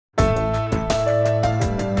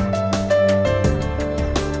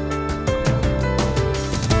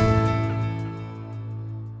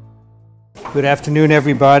Good afternoon,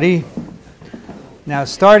 everybody. Now,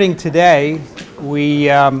 starting today, we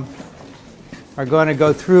are going to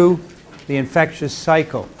go through the infectious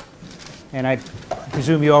cycle. And I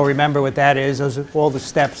presume you all remember what that is. Those are all the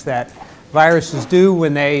steps that viruses do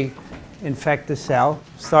when they infect a cell.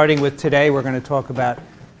 Starting with today, we're going to talk about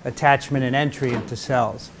attachment and entry into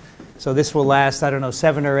cells. So this will last,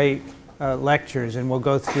 7 or 8 lectures, and we'll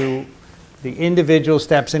go through the individual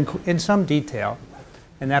steps in some detail.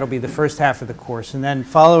 And that'll be the first half of the course. And then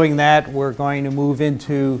following that, we're going to move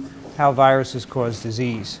into how viruses cause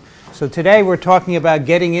disease. So today we're talking about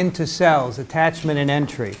getting into cells, attachment and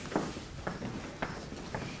entry.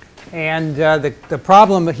 And the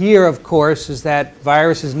problem here, of course, is that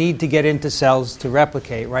viruses need to get into cells to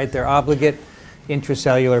replicate, right? They're obligate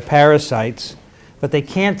intracellular parasites, but they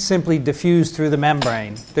can't simply diffuse through the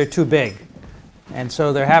membrane. They're too big. And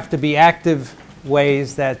so there have to be active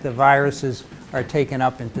ways that the viruses are taken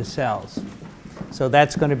up into cells. So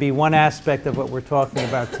that's going to be one aspect of what we're talking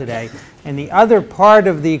about today. And the other part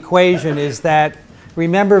of the equation is that,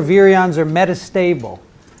 remember, virions are metastable.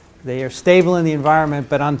 They are stable in the environment,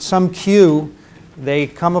 but on some cue, they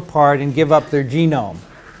come apart and give up their genome.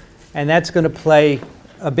 And that's going to play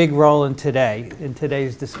a big role in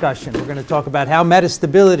today's discussion. We're going to talk about how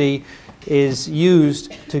metastability is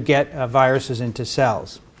used to get viruses into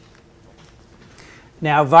cells.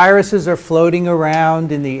 Now, viruses are floating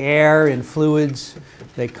around in the air, in fluids.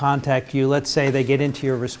 They contact you. Let's say they get into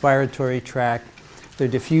your respiratory tract. They're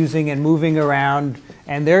diffusing and moving around.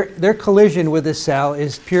 And their collision with a cell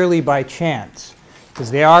is purely by chance, because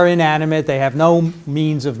they are inanimate. They have no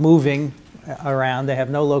means of moving around. They have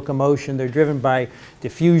no locomotion. They're driven by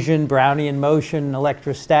diffusion, Brownian motion, and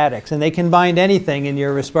electrostatics. And they can bind anything in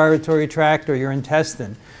your respiratory tract or your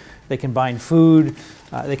intestine. They can bind food.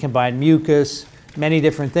 They can bind mucus. Many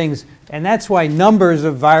different things. And that's why numbers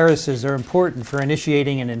of viruses are important for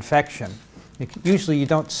initiating an infection. Usually you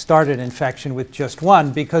don't start an infection with just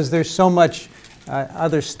one because there's so much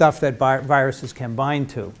other stuff that viruses can bind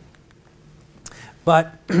to.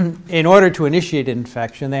 But in order to initiate an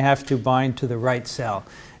infection, they have to bind to the right cell.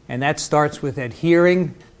 And that starts with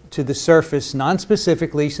adhering to the surface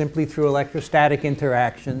non-specifically, simply through electrostatic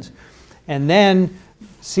interactions, and then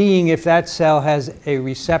seeing if that cell has a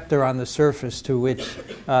receptor on the surface to which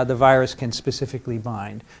the virus can specifically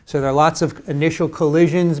bind. So there are lots of initial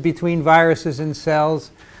collisions between viruses and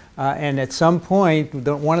cells, and at some point,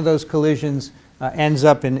 one of those collisions ends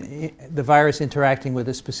up in the virus interacting with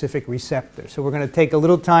a specific receptor. So we're going to take a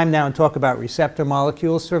little time now and talk about receptor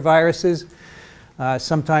molecules for viruses.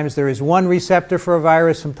 Sometimes there is one receptor for a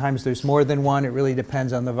virus, sometimes there's more than one. It really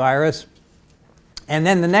depends on the virus. And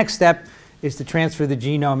then the next step is to transfer the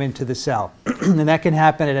genome into the cell. And that can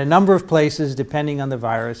happen at a number of places depending on the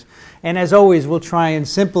virus. And as always, we'll try and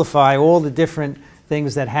simplify all the different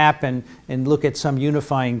things that happen and look at some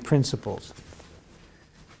unifying principles.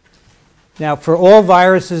 Now, for all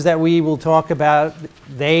viruses that we will talk about,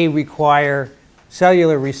 they require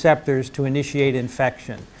cellular receptors to initiate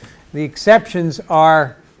infection. The exceptions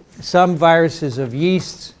are some viruses of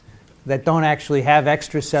yeasts that don't actually have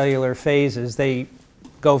extracellular phases. They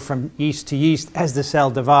go from yeast to yeast as the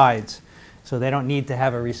cell divides. So they don't need to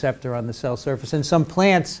have a receptor on the cell surface. And some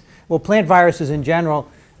plants, well, plant viruses in general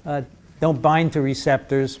don't bind to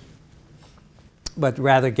receptors, but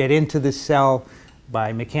rather get into the cell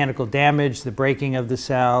by mechanical damage, the breaking of the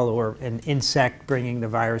cell, or an insect bringing the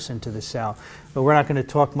virus into the cell. But we're not going to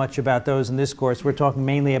talk much about those in this course. We're talking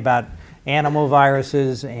mainly about animal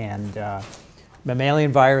viruses and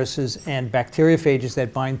mammalian viruses and bacteriophages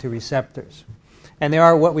that bind to receptors. And there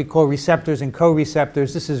are what we call receptors and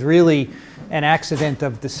co-receptors. This is really an accident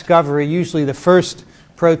of discovery. Usually the first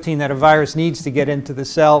protein that a virus needs to get into the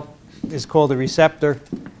cell is called a receptor.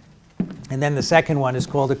 And then the second one is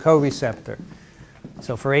called a co-receptor.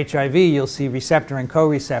 So for HIV, you'll see receptor and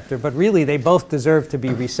co-receptor. But really, they both deserve to be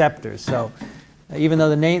receptors. So even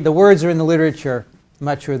though the words are in the literature, I'm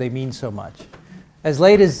not sure they mean so much. As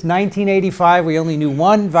late as 1985, we only knew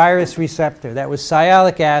one virus receptor. That was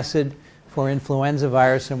sialic acid for influenza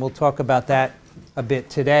virus, and we'll talk about that a bit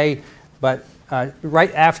today. But right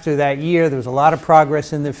after that year, there was a lot of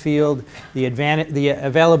progress in the field. The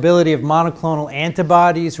availability of monoclonal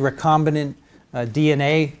antibodies, recombinant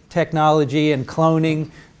DNA technology, and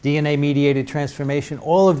cloning, DNA-mediated transformation,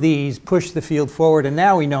 all of these pushed the field forward, and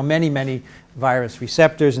now we know many, many virus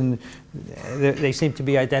receptors, and they seem to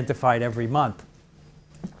be identified every month.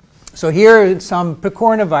 So here are some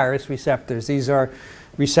picornavirus receptors. These are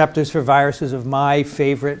receptors for viruses of my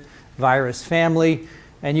favorite virus family.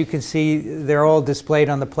 And you can see they're all displayed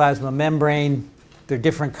on the plasma membrane. They're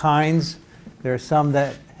different kinds. There are some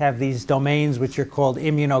that have these domains which are called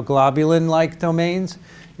immunoglobulin-like domains.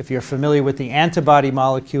 If you're familiar with the antibody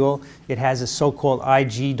molecule, it has a so-called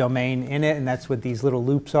Ig domain in it, and that's what these little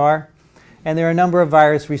loops are. And there are a number of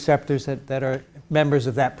virus receptors that are members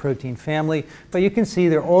of that protein family. But you can see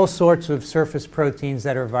there are all sorts of surface proteins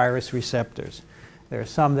that are virus receptors. There are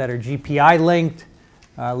some that are GPI-linked.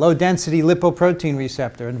 Low-density lipoprotein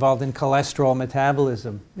receptor involved in cholesterol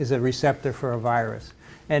metabolism is a receptor for a virus.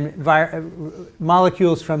 And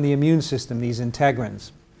molecules from the immune system, these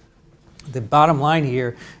integrins. The bottom line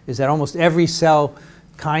here is that almost every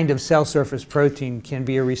kind of cell surface protein can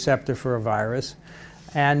be a receptor for a virus.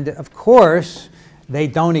 And of course, they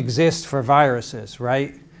don't exist for viruses,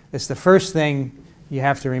 right? It's the first thing you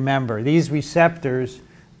have to remember. These receptors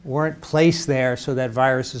weren't placed there so that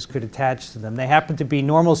viruses could attach to them. They happen to be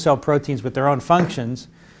normal cell proteins with their own functions,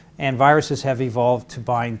 and viruses have evolved to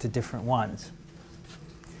bind to different ones.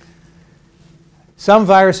 Some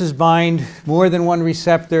viruses bind more than one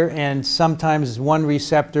receptor, and sometimes one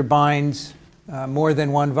receptor binds more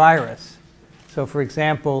than one virus. So for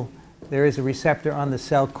example, there is a receptor on the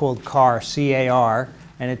cell called CAR, C-A-R,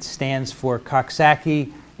 and it stands for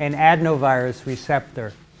Coxsackie and adenovirus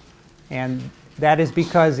receptor. And that is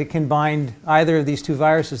because it can bind either of these two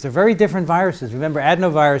viruses. They're very different viruses. Remember,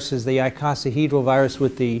 adenovirus is the icosahedral virus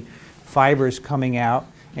with the fibers coming out,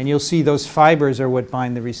 and you'll see those fibers are what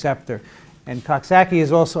bind the receptor. And Coxsackie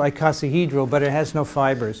is also icosahedral, but it has no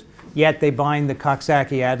fibers. Yet they bind the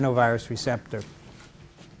Coxsackie adenovirus receptor.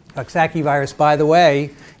 Coxsackie virus, by the way,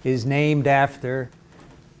 is named after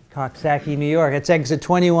Coxsackie, New York. It's exit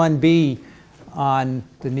 21B on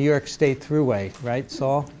the New York State Thruway, right,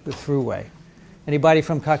 Saul? The Thruway. Anybody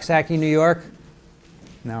from Coxsackie, New York?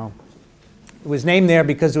 No. It was named there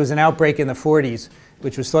because there was an outbreak in the 40s,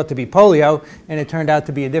 which was thought to be polio, and it turned out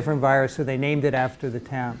to be a different virus, so they named it after the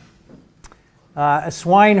town. A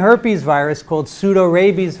swine herpes virus called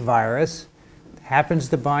pseudorabies virus happens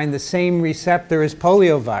to bind the same receptor as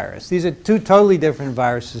poliovirus. These are two totally different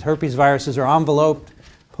viruses. Herpes viruses are enveloped,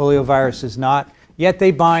 poliovirus is not, yet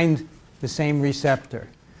they bind the same receptor.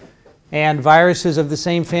 And viruses of the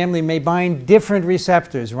same family may bind different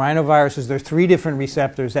receptors. Rhinoviruses, there are 3 different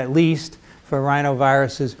receptors at least for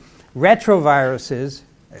rhinoviruses. Retroviruses,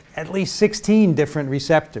 at least 16 different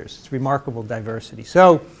receptors. It's remarkable diversity.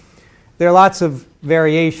 So there are lots of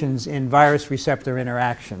variations in virus receptor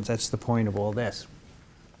interactions. That's the point of all this.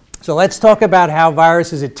 So let's talk about how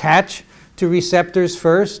viruses attach to receptors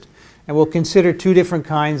first. And we'll consider 2 different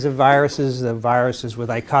kinds of viruses, the viruses with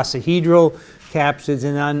icosahedral capsids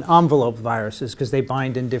and unenveloped viruses, because they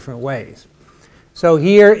bind in different ways. So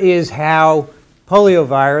here is how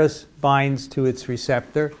poliovirus binds to its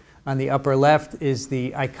receptor. On the upper left is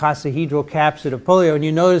the icosahedral capsid of polio, and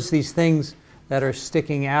you notice these things that are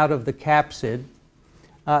sticking out of the capsid.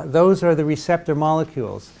 Those are the receptor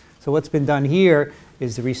molecules. So what's been done here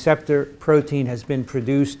is the receptor protein has been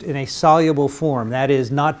produced in a soluble form, that is,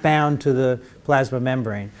 not bound to the plasma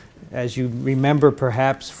membrane. As you remember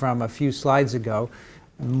perhaps from a few slides ago,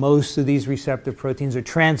 most of these receptor proteins are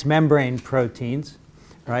transmembrane proteins,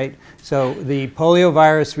 right? So the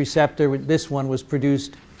poliovirus receptor, this one, was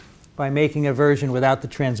produced by making a version without the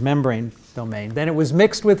transmembrane domain. Then it was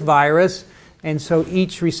mixed with virus, and so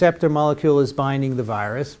each receptor molecule is binding the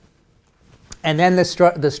virus. And then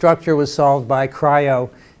the structure was solved by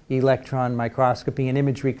cryo-electron microscopy and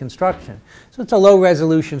image reconstruction. So it's a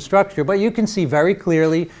low-resolution structure, but you can see very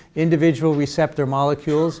clearly individual receptor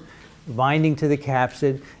molecules binding to the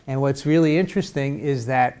capsid. And what's really interesting is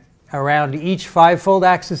that around each 5-fold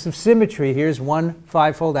axis of symmetry, here's one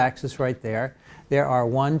 5-fold axis right there, there are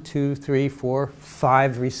 1, 2, 3, 4,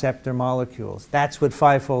 5 receptor molecules. That's what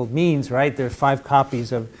 5-fold means, right? There are 5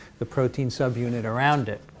 copies of the protein subunit around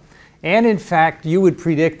it. And in fact, you would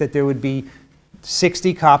predict that there would be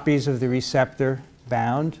 60 copies of the receptor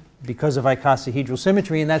bound because of icosahedral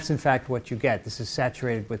symmetry, and that's in fact what you get. This is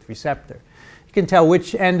saturated with receptor. You can tell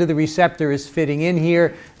which end of the receptor is fitting in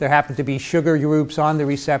here. There happen to be sugar groups on the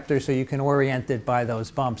receptor, so you can orient it by those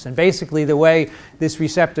bumps. And basically the way this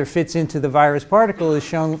receptor fits into the virus particle is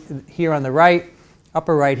shown here on the right,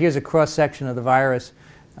 upper right. Here's a cross-section of the virus,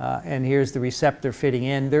 and here's the receptor fitting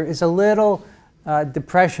in. There is a little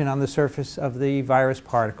depression on the surface of the virus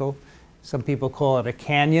particle. Some people call it a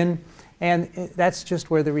canyon, and that's just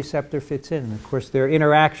where the receptor fits in. And of course, there are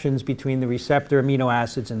interactions between the receptor amino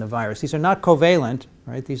acids and the virus. These are not covalent,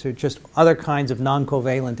 right? These are just other kinds of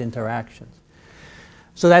non-covalent interactions.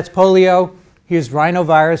 So that's polio. Here's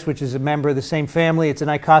rhinovirus, which is a member of the same family. It's an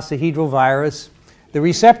icosahedral virus. The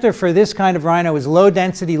receptor for this kind of rhino is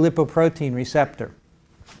low-density lipoprotein receptor.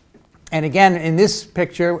 And again, in this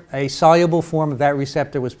picture, a soluble form of that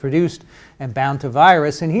receptor was produced and bound to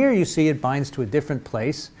virus. And here you see it binds to a different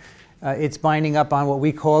place. It's binding up on what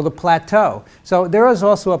we call the plateau. So there is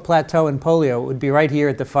also a plateau in polio. It would be right here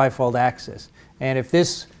at the five-fold axis. And if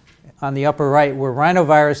this on the upper right were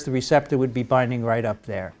rhinovirus, the receptor would be binding right up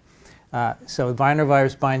there. So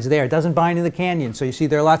rhinovirus binds there. It doesn't bind in the canyon. So you see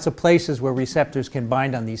there are lots of places where receptors can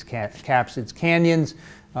bind on these capsids, canyons,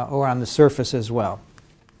 or on the surface as well.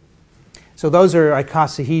 So those are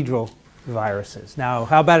icosahedral viruses. Now,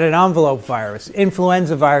 how about an envelope virus?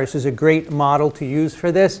 Influenza virus is a great model to use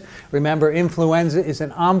for this. Remember, influenza is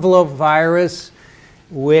an envelope virus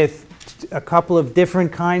with a couple of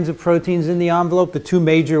different kinds of proteins in the envelope. The two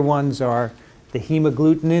major ones are the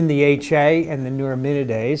hemagglutinin, the HA, and the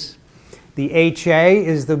neuraminidase. The HA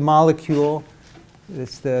is the molecule,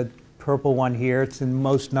 it's the purple one here, it's in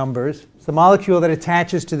most numbers. It's the molecule that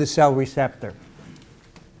attaches to the cell receptor.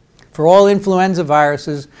 For all influenza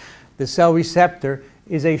viruses, the cell receptor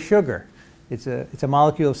is a sugar. It's a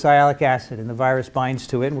molecule of sialic acid, and the virus binds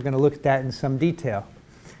to it, and we're going to look at that in some detail.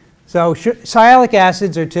 So sialic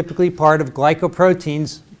acids are typically part of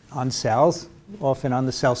glycoproteins on cells, often on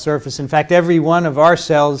the cell surface. In fact, every one of our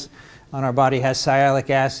cells on our body has sialic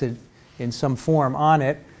acid in some form on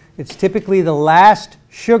it. It's typically the last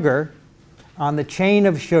sugar on the chain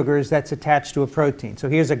of sugars that's attached to a protein. So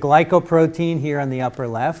here's a glycoprotein here on the upper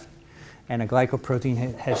left. And a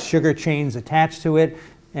glycoprotein has sugar chains attached to it.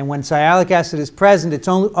 And when sialic acid is present, it's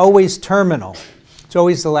always terminal. It's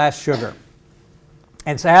always the last sugar.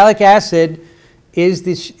 And sialic acid is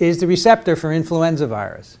the receptor for influenza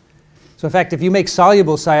virus. So in fact, if you make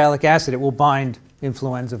soluble sialic acid, it will bind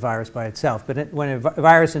influenza virus by itself. But when a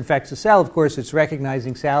virus infects a cell, of course, it's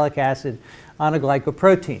recognizing sialic acid on a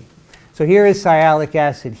glycoprotein. So here is sialic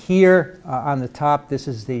acid here on the top. It's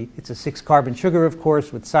a 6-carbon sugar, of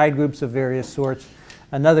course, with side groups of various sorts.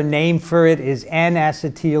 Another name for it is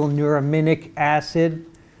N-acetylneuraminic acid,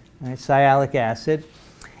 right, sialic acid.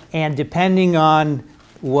 And depending on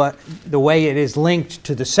the way it is linked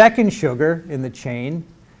to the second sugar in the chain,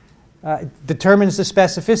 determines the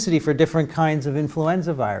specificity for different kinds of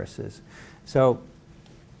influenza viruses. So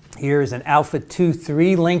here is an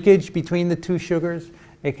alpha-2,3 linkage between the two sugars.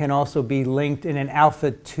 It can also be linked in an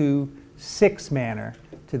alpha-2,6 manner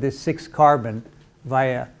to this 6-carbon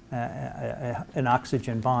via an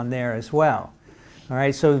oxygen bond there as well. All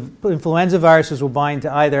right, so influenza viruses will bind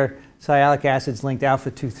to either sialic acids linked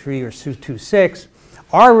alpha-2,3 or 2,6.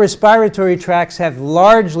 Our respiratory tracts have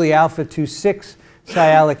largely alpha-2,6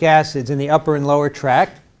 sialic acids in the upper and lower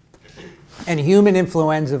tract. And human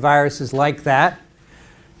influenza viruses like that.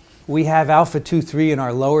 We have alpha-2,3 in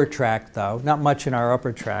our lower tract, though, not much in our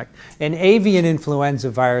upper tract. And avian influenza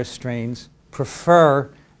virus strains prefer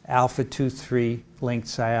alpha-2,3 linked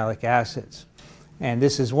sialic acids. And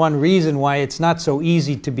this is one reason why it's not so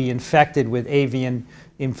easy to be infected with avian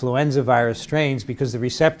influenza virus strains, because the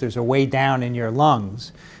receptors are way down in your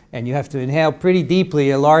lungs. And you have to inhale pretty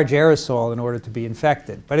deeply a large aerosol in order to be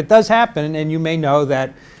infected. But it does happen, and you may know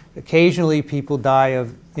that occasionally people die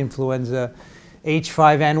of influenza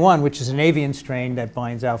H5N1, which is an avian strain that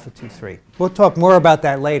binds alpha-2,3. We'll talk more about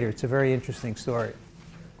that later. It's a very interesting story.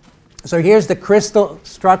 So here's the crystal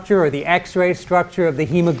structure, or the X-ray structure, of the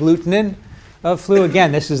hemagglutinin of flu.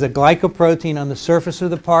 Again, this is a glycoprotein on the surface of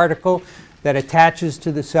the particle that attaches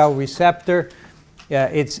to the cell receptor.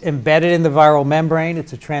 It's embedded in the viral membrane.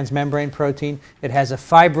 It's a transmembrane protein. It has a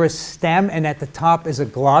fibrous stem, and at the top is a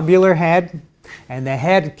globular head. And the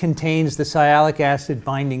head contains the sialic acid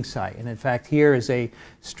binding site. And in fact, here is a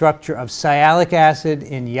structure of sialic acid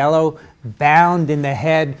in yellow bound in the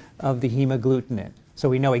head of the hemagglutinin. So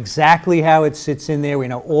we know exactly how it sits in there. We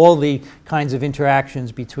know all the kinds of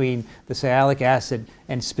interactions between the sialic acid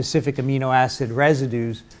and specific amino acid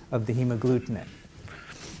residues of the hemagglutinin.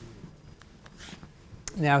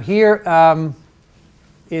 Now here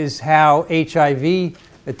is how HIV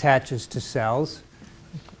attaches to cells.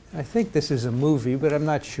 I think this is a movie, but I'm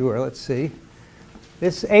not sure. Let's see.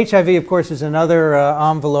 This HIV, of course, is another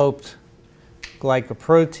enveloped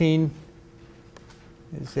glycoprotein.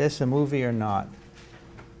 Is this a movie or not?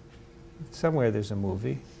 Somewhere there's a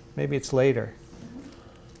movie. Maybe it's later.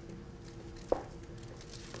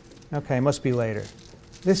 Okay, it must be later.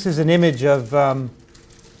 This is an image of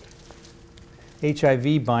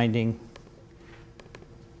HIV binding.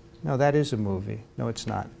 No, that is a movie. No, it's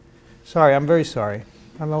not. Sorry, I'm very sorry.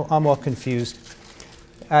 I'm all confused.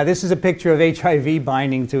 This is a picture of HIV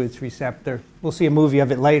binding to its receptor. We'll see a movie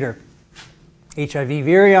of it later. HIV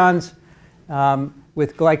virions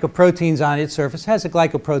with glycoproteins on its surface. Has a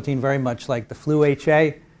glycoprotein very much like the flu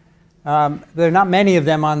HA. There are not many of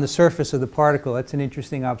them on the surface of the particle. That's an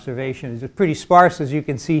interesting observation. It's pretty sparse, as you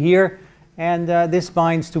can see here, and this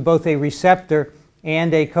binds to both a receptor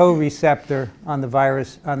and a co-receptor on the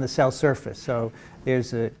virus on the cell surface. So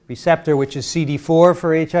there's a receptor which is CD4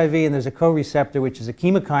 for HIV, and there's a co-receptor which is a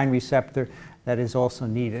chemokine receptor that is also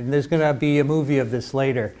needed. And there's going to be a movie of this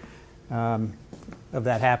later of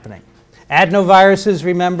that happening. Adenoviruses,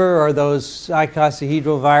 remember, are those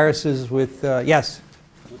icosahedral viruses with, yes?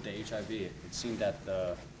 With the HIV, it seemed that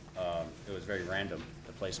it was very random,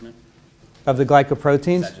 the placement. Of the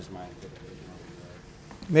glycoproteins? Is that just my interpretation?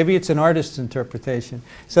 Maybe it's an artist's interpretation.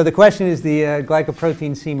 So the question is, the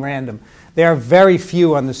glycoproteins seem random. There are very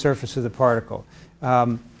few on the surface of the particle.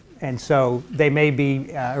 And so they may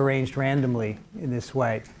be arranged randomly in this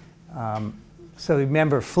way. So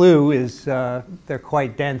remember, flu is, they're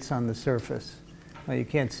quite dense on the surface. Well, you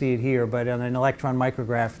can't see it here, but on an electron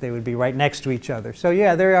micrograph, they would be right next to each other. So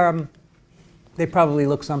yeah, they probably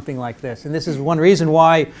look something like this. And this is one reason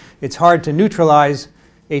why it's hard to neutralize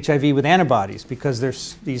HIV with antibodies, because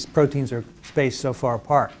these proteins are spaced so far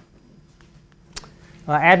apart.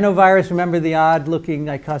 Adenovirus, remember the odd-looking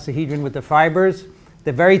icosahedron with the fibers?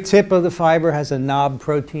 The very tip of the fiber has a knob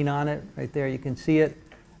protein on it. Right there, you can see it.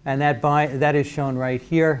 And that is shown right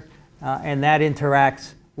here. And that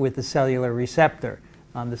interacts with the cellular receptor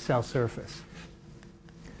on the cell surface.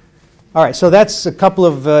 All right, so that's a couple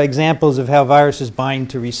of examples of how viruses bind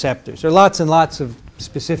to receptors. There are lots and lots of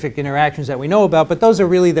specific interactions that we know about, but those are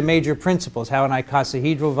really the major principles, how an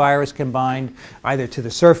icosahedral virus can bind either to the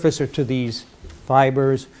surface or to these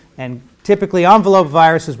fibers. And typically envelope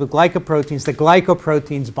viruses with glycoproteins, the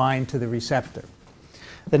glycoproteins bind to the receptor.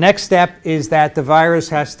 The next step is that the virus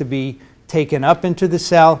has to be taken up into the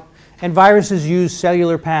cell, and viruses use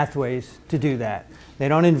cellular pathways to do that. They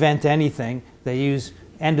don't invent anything. They use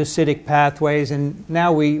endocytic pathways, and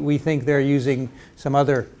now we think they're using some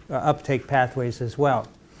other uptake pathways as well.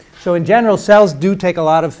 So in general, cells do take a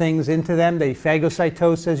lot of things into them. They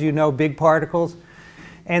phagocytose, as you know, big particles,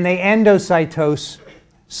 and they endocytose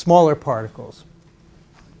smaller particles.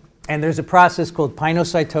 And there's a process called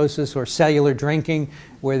pinocytosis, or cellular drinking,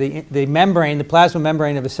 where the membrane, the plasma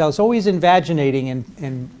membrane of a cell is always invaginating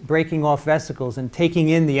and breaking off vesicles and taking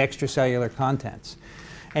in the extracellular contents.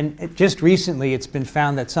 And just recently, it's been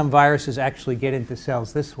found that some viruses actually get into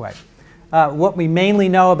cells this way. What we mainly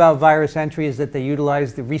know about virus entry is that they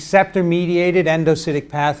utilize the receptor-mediated endocytic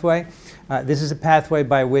pathway. This is a pathway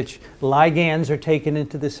by which ligands are taken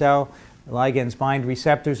into the cell. The ligands bind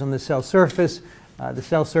receptors on the cell surface. The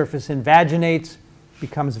cell surface invaginates,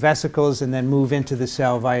 becomes vesicles, and then move into the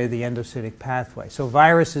cell via the endocytic pathway. So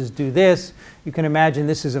viruses do this. You can imagine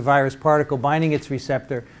this is a virus particle binding its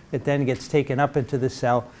receptor that then gets taken up into the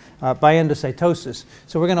cell by endocytosis.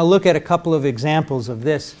 So we're going to look at a couple of examples of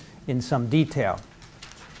this in some detail.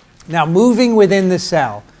 Now, moving within the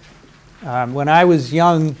cell. When I was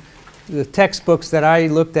young, the textbooks that I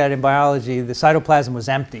looked at in biology, the cytoplasm was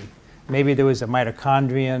empty. Maybe there was a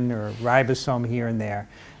mitochondrion or ribosome here and there,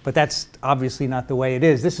 but that's obviously not the way it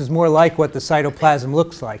is. This is more like what the cytoplasm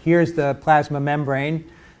looks like. Here's the plasma membrane,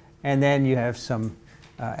 and then you have some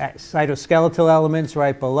cytoskeletal elements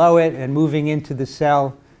right below it, and moving into the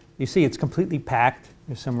cell, you see it's completely packed.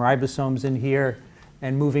 There's some ribosomes in here,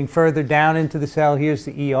 and moving further down into the cell, here's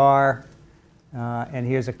the ER, and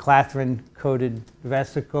here's a clathrin-coated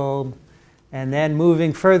vesicle. And then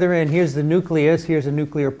moving further in, here's the nucleus. Here's a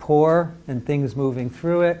nuclear pore and things moving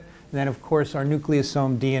through it. And then, of course, our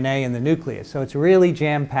nucleosome DNA in the nucleus. So it's really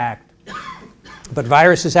jam-packed. But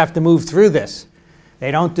viruses have to move through this.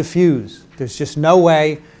 They don't diffuse. There's just no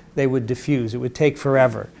way they would diffuse. It would take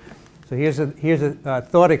forever. So here's a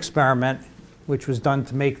thought experiment which was done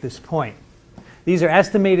to make this point. These are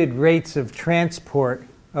estimated rates of transport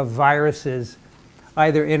of viruses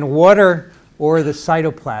either in water or the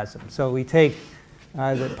cytoplasm. So we take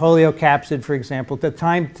the polio capsid, for example. The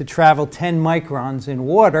time to travel 10 microns in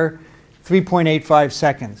water, 3.85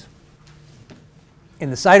 seconds.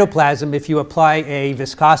 In the cytoplasm, if you apply a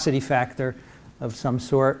viscosity factor of some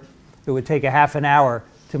sort, it would take a half an hour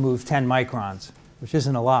to move 10 microns, which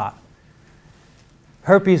isn't a lot.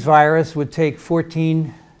 Herpes virus would take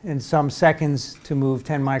 14 and some seconds to move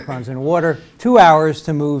 10 microns in water, 2 hours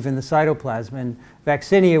to move in the cytoplasm, and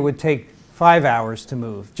vaccinia would take 5 hours to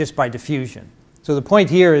move just by diffusion. So the point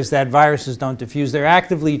here is that viruses don't diffuse. They're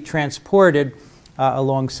actively transported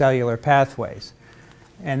along cellular pathways.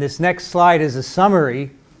 And this next slide is a summary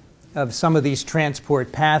of some of these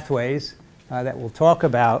transport pathways that we'll talk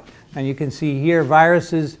about. And you can see here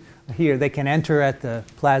viruses, here they can enter at the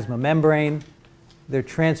plasma membrane.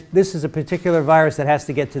 This is a particular virus that has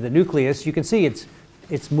to get to the nucleus. You can see it's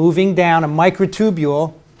It's moving down a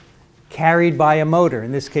microtubule carried by a motor,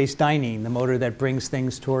 in this case dynein, the motor that brings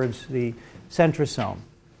things towards the centrosome. All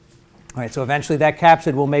right, so eventually that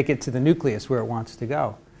capsid will make it to the nucleus where it wants to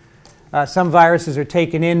go. Some viruses are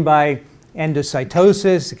taken in by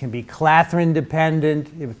endocytosis. It can be clathrin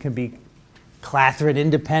dependent. It can be clathrin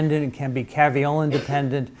independent. It can be caveolin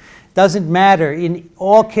dependent. Doesn't matter. In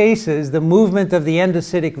all cases, the movement of the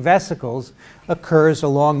endocytic vesicles occurs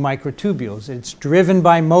along microtubules. It's driven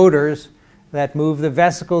by motors that move the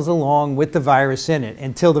vesicles along with the virus in it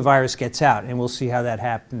until the virus gets out, and we'll see how that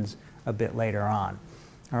happens a bit later on.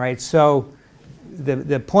 All right, so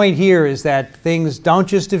the point here is that things don't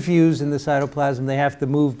just diffuse in the cytoplasm, they have to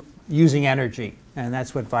move using energy, and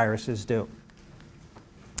that's what viruses do.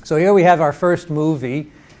 So here we have our first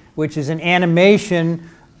movie, which is an animation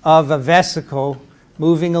of a vesicle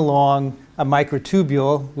moving along a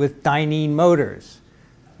microtubule with dynein motors.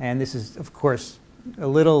 And this is, of course, a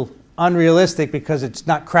little unrealistic because it's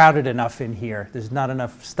not crowded enough in here. There's not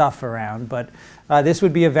enough stuff around, but this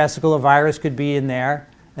would be a vesicle. A virus could be in there,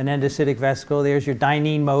 an endocytic vesicle. There's your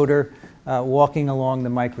dynein motor walking along the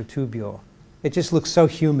microtubule. It just looks so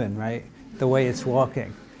human, right, the way it's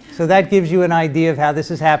walking. So that gives you an idea of how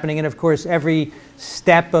this is happening. And of course, every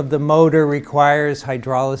step of the motor requires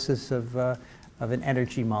hydrolysis of an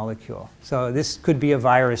energy molecule. So this could be a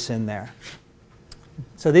virus in there.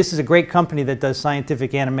 So this is a great company that does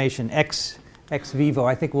scientific animation, ex vivo.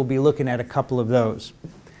 I think we'll be looking at a couple of those.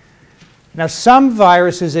 Now, some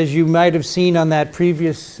viruses, as you might have seen on that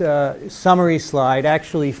previous summary slide,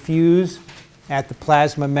 actually fuse at the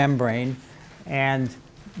plasma membrane. And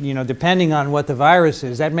depending on what the virus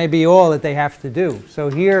is, that may be all that they have to do. So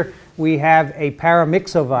here we have a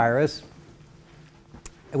paramyxovirus,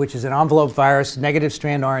 which is an envelope virus, negative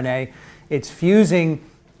strand RNA. It's fusing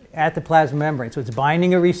at the plasma membrane. So it's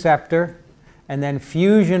binding a receptor, and then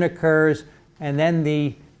fusion occurs, and then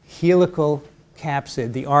the helical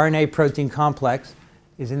capsid, the RNA protein complex,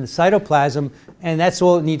 is in the cytoplasm, and that's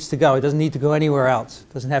all it needs to go. It doesn't need to go anywhere else.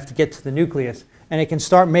 It doesn't have to get to the nucleus. And it can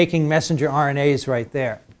start making messenger RNAs right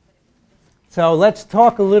there. So let's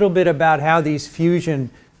talk a little bit about how these fusion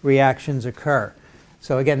reactions occur.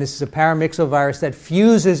 So again, this is a paramyxovirus that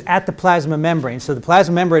fuses at the plasma membrane. So the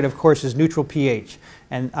plasma membrane, of course, is neutral pH.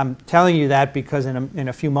 And I'm telling you that because in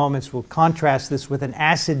a few moments we'll contrast this with an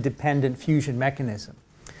acid-dependent fusion mechanism.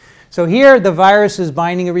 So here the virus is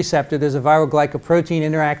binding a receptor. There's a viral glycoprotein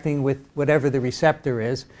interacting with whatever the receptor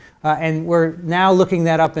is. And we're now looking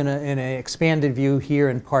that up in an expanded view here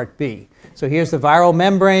in Part B. So here's the viral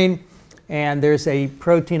membrane, and there's a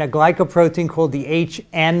protein, a glycoprotein called the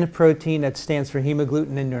HN protein that stands for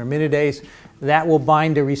hemagglutinin neuraminidase. That will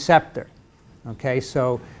bind a receptor. Okay,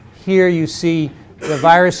 so here you see the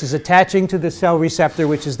virus is attaching to the cell receptor,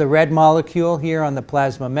 which is the red molecule here on the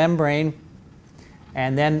plasma membrane.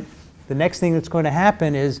 And then the next thing that's going to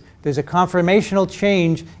happen is there's a conformational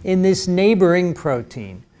change in this neighboring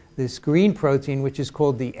protein, this green protein, which is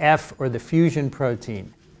called the F, or the fusion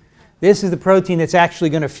protein. This is the protein that's actually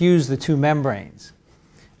going to fuse the two membranes.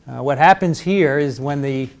 What happens here is when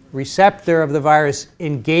the receptor of the virus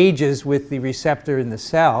engages with the receptor in the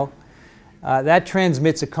cell, that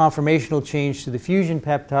transmits a conformational change to the fusion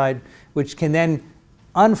peptide, which can then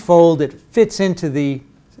unfold. It fits into the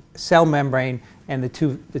cell membrane, and the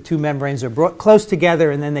two membranes are brought close together,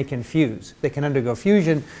 and then they can fuse. They can undergo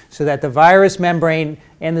fusion so that the virus membrane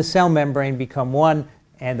and the cell membrane become one,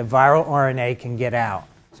 and the viral RNA can get out.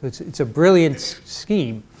 So it's a brilliant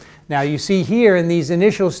scheme. Now you see here in these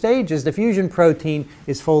initial stages, the fusion protein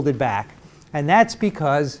is folded back. And that's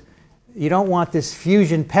because you don't want this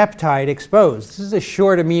fusion peptide exposed. This is a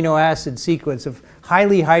short amino acid sequence of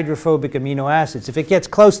highly hydrophobic amino acids. If it gets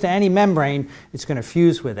close to any membrane, it's going to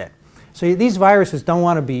fuse with it. So these viruses don't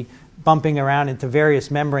want to be bumping around into various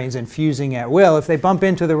membranes and fusing at will. If they bump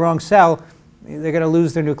into the wrong cell, they're going to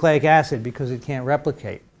lose their nucleic acid because it can't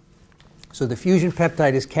replicate. So the fusion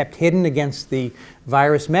peptide is kept hidden against the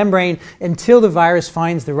virus membrane until the virus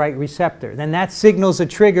finds the right receptor. Then that signals a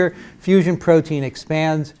trigger, fusion protein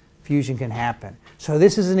expands, fusion can happen. So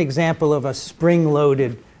this is an example of a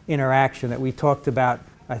spring-loaded interaction that we talked about,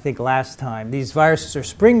 I think, last time. These viruses are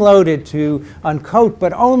spring-loaded to uncoat,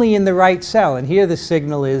 but only in the right cell. And here the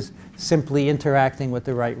signal is simply interacting with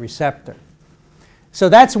the right receptor. So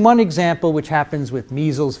that's one example which happens with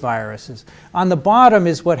measles viruses. On the bottom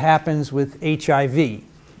is what happens with HIV.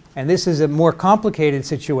 And this is a more complicated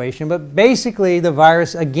situation, but basically the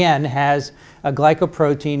virus, again, has a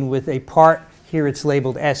glycoprotein with a part, here it's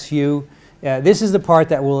labeled SU. This is the part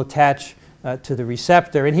that will attach to the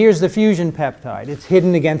receptor. And here's the fusion peptide. It's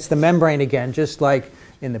hidden against the membrane again, just like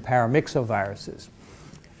in the paramyxoviruses.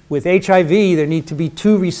 With HIV, there need to be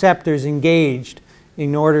two receptors engaged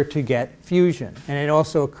in order to get fusion. And it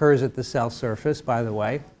also occurs at the cell surface, by the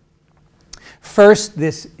way. First,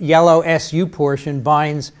 this yellow SU portion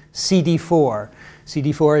binds CD4.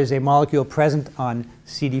 CD4 is a molecule present on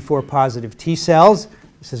CD4 positive T cells.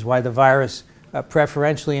 This is why the virus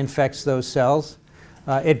preferentially infects those cells.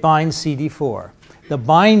 It binds CD4. The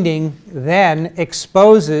binding then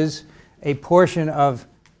exposes a portion of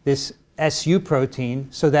this SU protein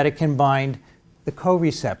so that it can bind the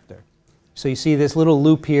co-receptor. So you see this little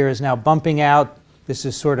loop here is now bumping out. This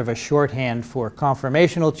is sort of a shorthand for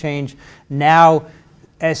conformational change. Now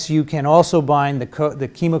SU can also bind the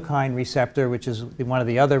chemokine receptor, which is one of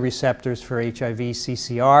the other receptors for HIV,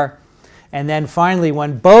 CCR. And then finally,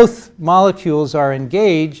 when both molecules are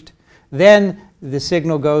engaged, then the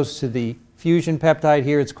signal goes to the fusion peptide.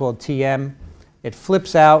 Here it's called TM. It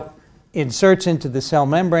flips out, inserts into the cell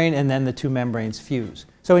membrane, and then the two membranes fuse.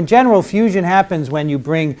 So in general, fusion happens when you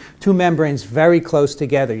bring two membranes very close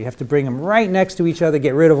together. You have to bring them right next to each other,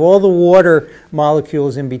 get rid of all the water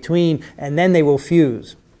molecules in between, and then they will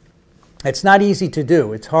fuse. It's not easy to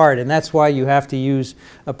do. It's hard, and that's why you have to use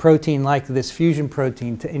a protein like this fusion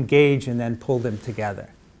protein to engage and then pull them together.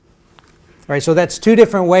 All right, so that's two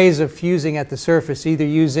different ways of fusing at the surface, either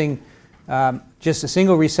using just a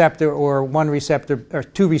single receptor or one receptor or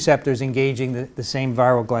two receptors engaging the same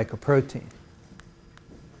viral glycoprotein.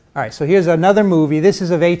 All right, so here's another movie. This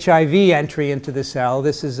is of HIV entry into the cell.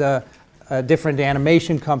 This is a different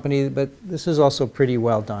animation company, but this is also pretty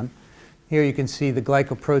well done. Here you can see the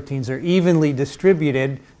glycoproteins are evenly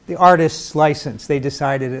distributed. The artist's license. They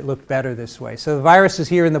decided it looked better this way. So the virus is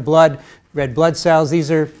here in the blood, red blood cells. These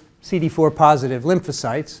are CD4 positive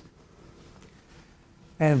lymphocytes.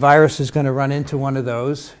 And the virus is going to run into one of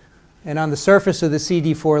those. And on the surface of the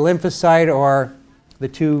CD4 lymphocyte are the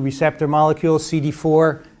two receptor molecules,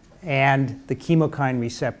 CD4 and the chemokine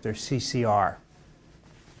receptor, CCR.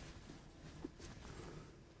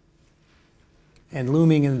 And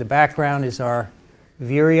looming in the background is our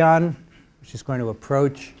virion, which is going to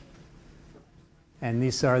approach. And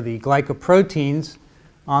these are the glycoproteins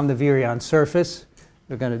on the virion surface.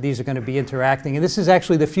 These are going to be interacting. And this is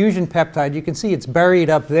actually the fusion peptide. You can see it's buried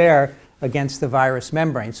up there against the virus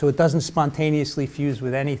membrane, so it doesn't spontaneously fuse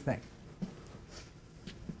with anything.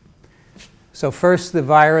 So first the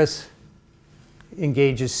virus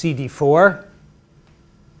engages CD4,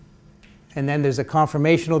 and then there's a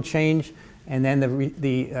conformational change, and then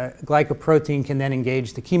the glycoprotein can then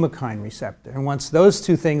engage the chemokine receptor. And once those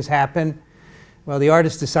two things happen, well, the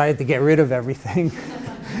artist decided to get rid of everything.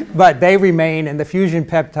 But they remain, and the fusion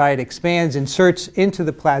peptide expands, inserts into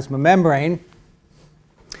the plasma membrane.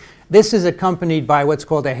 This is accompanied by what's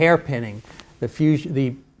called a hairpinning.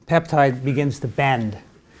 The peptide begins to bend,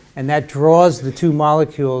 and that draws the two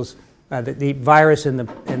molecules, the virus and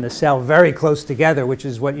the cell, very close together, which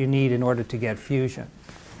is what you need in order to get fusion.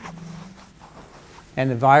 And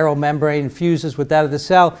the viral membrane fuses with that of the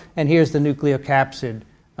cell, and here's the nucleocapsid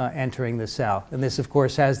entering the cell. And this, of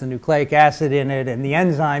course, has the nucleic acid in it and the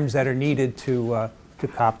enzymes that are needed to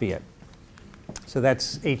copy it. So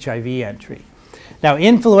that's HIV entry. Now,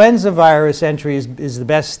 influenza virus entry is the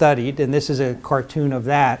best studied, and this is a cartoon of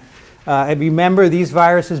that. Remember, these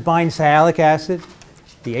viruses bind sialic acid.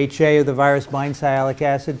 The HA of the virus binds sialic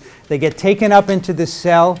acid. They get taken up into the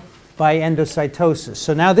cell by endocytosis.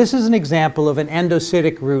 So now this is an example of an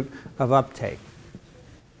endocytic route of uptake.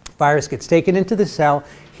 Virus gets taken into the cell.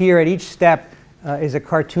 Here at each step is a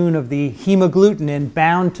cartoon of the hemagglutinin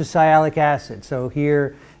bound to sialic acid. So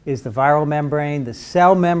here is the viral membrane, the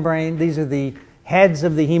cell membrane. These are the heads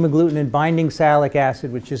of the hemagglutinin binding sialic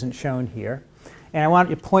acid, which isn't shown here. And I want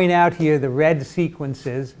to point out here the red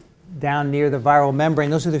sequences down near the viral membrane.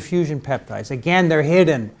 Those are the fusion peptides. Again, they're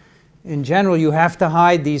hidden. In general, you have to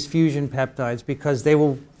hide these fusion peptides because they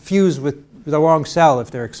will fuse with the wrong cell if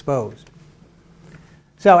they're exposed.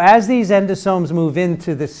 So as these endosomes move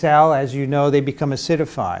into the cell, as you know, they become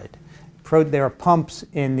acidified. There are pumps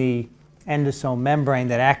in the endosome membrane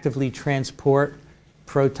that actively transport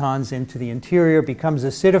protons into the interior, becomes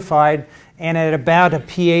acidified, and at about a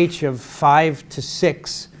pH of 5 to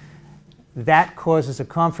 6, that causes a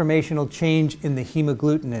conformational change in the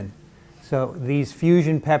hemagglutinin. So these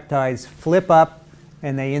fusion peptides flip up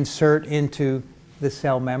and they insert into the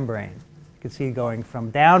cell membrane. You can see going from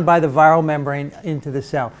down by the viral membrane into the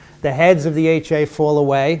cell. The heads of the HA fall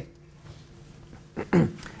away,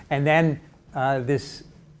 and then this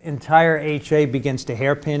entire HA begins to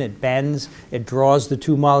hairpin. It bends, it draws the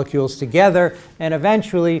two molecules together, and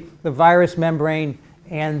eventually the virus membrane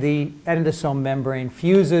and the endosome membrane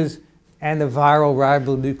fuses, and the viral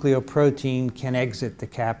ribonucleoprotein can exit the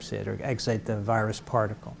capsid or exit the virus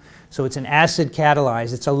particle. So it's an acid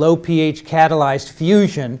catalyzed, it's a low pH catalyzed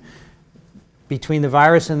fusion between the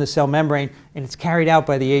virus and the cell membrane, and it's carried out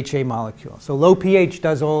by the HA molecule. So low pH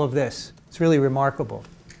does all of this. It's really remarkable.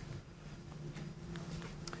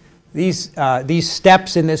 These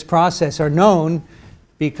steps in this process are known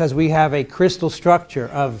because we have a crystal structure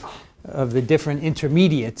of the different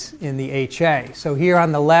intermediates in the HA. So here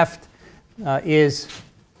on the left is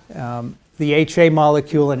the HA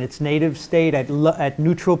molecule in its native state at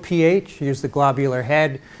neutral pH. Here's the globular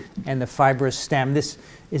head and the fibrous stem. This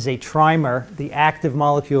is a trimer. The active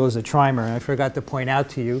molecule is a trimer. And I forgot to point out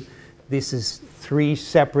to you, this is 3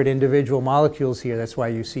 separate individual molecules here. That's why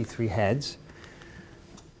you see 3 heads.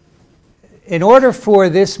 In order for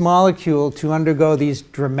this molecule to undergo these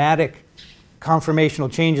dramatic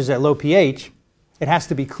conformational changes at low pH, it has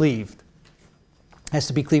to be cleaved. It has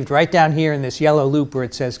to be cleaved right down here in this yellow loop where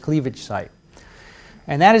it says cleavage site.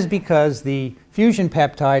 And that is because the fusion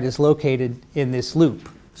peptide is located in this loop.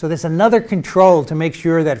 So there's another control to make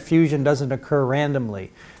sure that fusion doesn't occur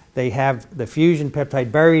randomly. They have the fusion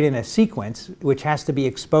peptide buried in a sequence which has to be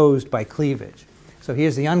exposed by cleavage. So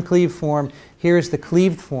here's the uncleaved form. Here's the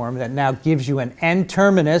cleaved form that now gives you an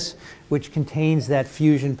N-terminus which contains that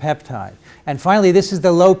fusion peptide. And finally, this is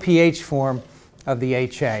the low pH form of the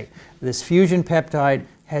HA. This fusion peptide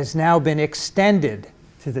has now been extended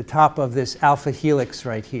to the top of this alpha helix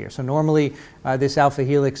right here. So normally this alpha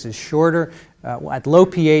helix is shorter. At low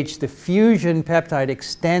pH, the fusion peptide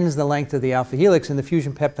extends the length of the alpha helix, and the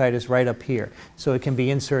fusion peptide is right up here. So it can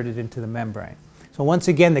be inserted into the membrane. So once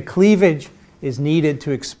again, the cleavage is needed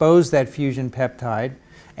to expose that fusion peptide,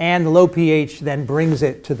 and the low pH then brings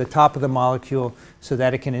it to the top of the molecule so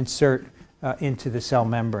that it can insert into the cell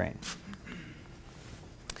membrane.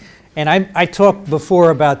 And I talked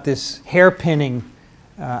before about this hairpinning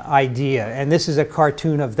idea, and this is a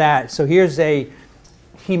cartoon of that. So here's a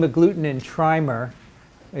hemagglutinin trimer,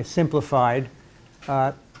 simplified.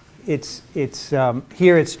 Here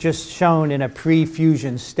it's just shown in a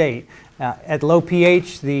pre-fusion state. At low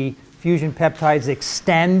pH, the fusion peptides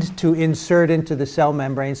extend to insert into the cell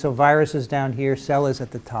membrane. So virus is down here, cell is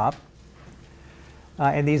at the top.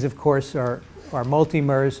 And these, of course, are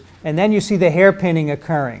multimers. And then you see the hairpinning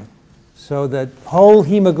occurring. So the whole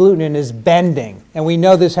hemagglutinin is bending. And we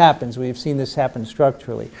know this happens. We've seen this happen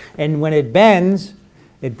structurally. And when it bends,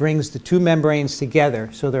 it brings the 2 membranes together.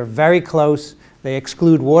 So they're very close. They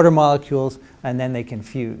exclude water molecules, and then they can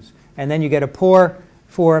fuse. And then you get a pore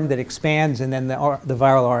form that expands, and then the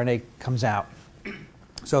viral RNA comes out.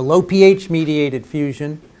 So low pH mediated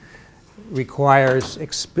fusion requires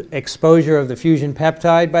exposure of the fusion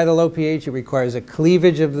peptide by the low pH. It requires a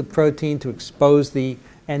cleavage of the protein to expose the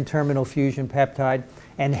N-terminal fusion peptide.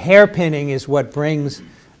 And hairpinning is what brings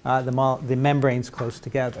the membranes close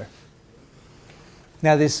together.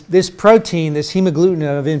 Now this protein, this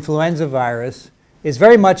hemagglutinin of influenza virus, is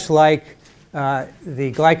very much like the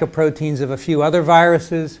glycoproteins of a few other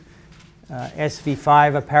viruses,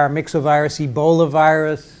 SV5, a paramyxovirus, Ebola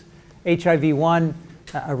virus, HIV-1,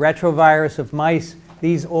 a retrovirus of mice.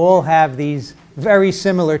 These all have these very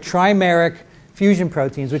similar trimeric fusion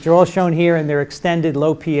proteins, which are all shown here in their extended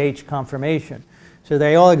low pH conformation. So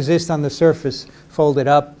they all exist on the surface, folded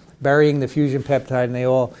up, burying the fusion peptide, and they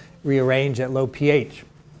all rearrange at low pH.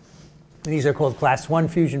 These are called class 1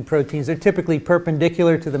 fusion proteins. They're typically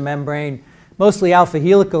perpendicular to the membrane, mostly alpha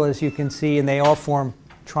helical, as you can see, and they all form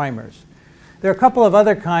trimers. There are a couple of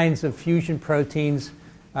other kinds of fusion proteins.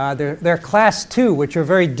 They're class 2, which are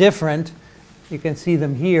very different. You can see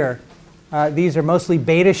them here. These are mostly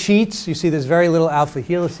beta sheets. You see there's very little alpha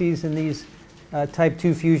helices in these type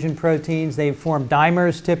 2 fusion proteins. They form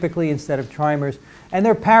dimers typically instead of trimers. And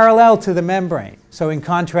they're parallel to the membrane. So in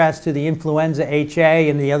contrast to the influenza HA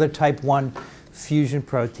and the other type 1 fusion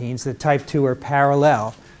proteins, the type 2 are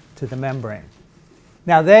parallel to the membrane.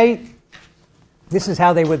 Now this is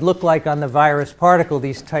how they would look like on the virus particle,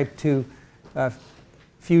 these type 2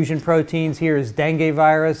 fusion proteins. Here is dengue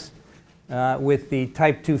virus with the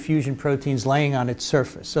type 2 fusion proteins laying on its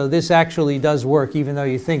surface. So this actually does work, even though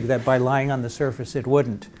you think that by lying on the surface it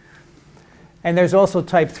wouldn't. And there's also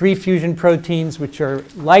type 3 fusion proteins, which are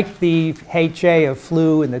like the HA of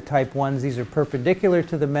flu and the type 1s. These are perpendicular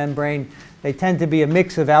to the membrane. They tend to be a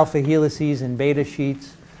mix of alpha helices and beta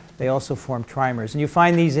sheets. They also form trimers. And you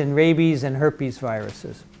find these in rabies and herpes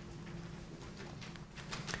viruses.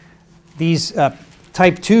 These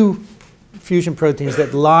type 2 fusion proteins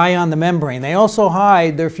that lie on the membrane, they also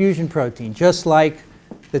hide their fusion protein, just like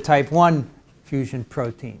the type 1 fusion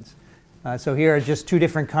proteins. So here are just 2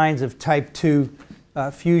 different kinds of type 2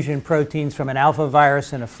 fusion proteins from an alpha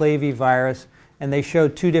virus and a flavivirus, and they show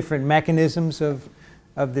two different mechanisms of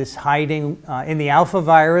this hiding. In the alpha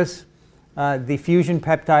virus, the fusion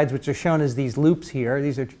peptides, which are shown as these loops here,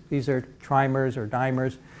 these are trimers or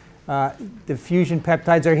dimers, the fusion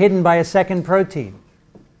peptides are hidden by a second protein.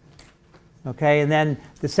 Okay, and then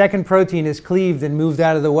the second protein is cleaved and moved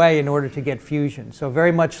out of the way in order to get fusion. So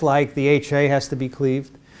very much like the HA has to be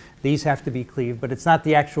cleaved, these have to be cleaved, but it's not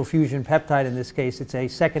the actual fusion peptide in this case, it's a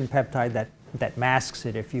second peptide that masks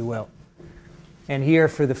it, if you will. And here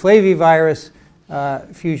for the flavivirus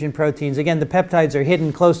fusion proteins, again, the peptides are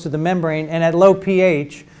hidden close to the membrane, and at low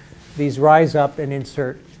pH, these rise up and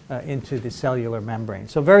insert into the cellular membrane.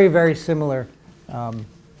 So very, very similar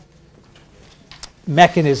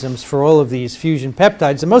mechanisms for all of these fusion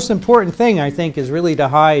peptides. The most important thing, I think, is really to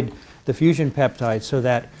hide the fusion peptide so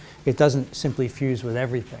that it doesn't simply fuse with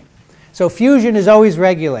everything. So fusion is always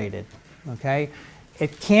regulated, okay?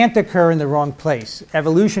 It can't occur in the wrong place.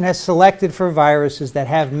 Evolution has selected for viruses that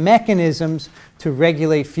have mechanisms to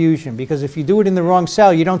regulate fusion, because if you do it in the wrong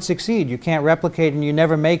cell, you don't succeed. You can't replicate and you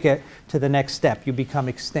never make it to the next step. You become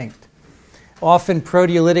extinct. Often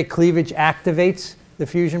proteolytic cleavage activates the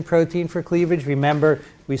fusion protein for cleavage. Remember,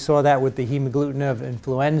 we saw that with the hemagglutinin of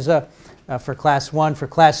influenza for class 1. For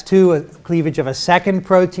class 2, a cleavage of a second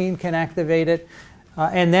protein can activate it.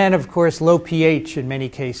 And then, of course, low pH in many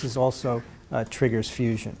cases also triggers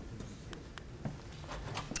fusion.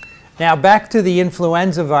 Now, back to the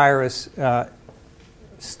influenza virus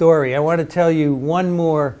story. I want to tell you one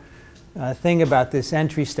more thing about this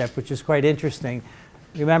entry step, which is quite interesting.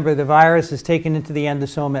 Remember, the virus is taken into the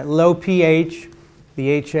endosome at low pH. The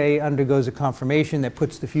HA undergoes a conformation that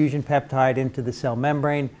puts the fusion peptide into the cell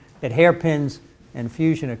membrane. It hairpins, and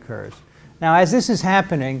fusion occurs. Now, as this is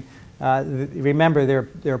happening, remember,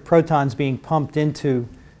 there are protons being pumped into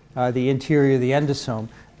the interior of the endosome.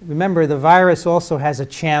 Remember, the virus also has a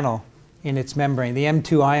channel in its membrane, the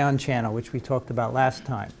M2 ion channel, which we talked about last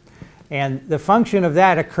time. And the function of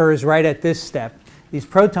that occurs right at this step. These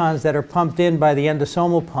protons that are pumped in by the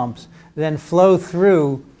endosomal pumps then flow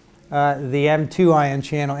through the M2 ion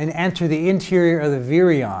channel and enter the interior of the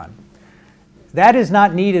virion. That is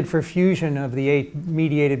not needed for fusion of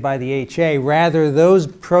mediated by the HA. Rather, those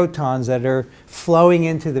protons that are flowing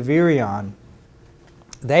into the virion,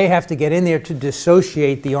 they have to get in there to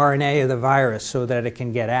dissociate the RNA of the virus so that it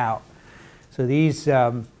can get out. So these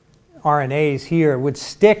RNAs here would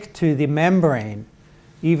stick to the membrane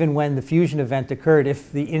even when the fusion event occurred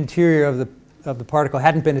if the interior of the particle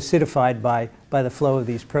hadn't been acidified by the flow of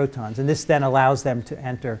these protons. And this then allows them to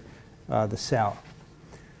enter the cell.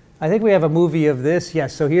 I think we have a movie of this.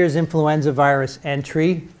 Yes, so here's influenza virus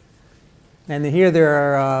entry. And here there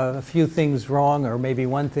are a few things wrong, or maybe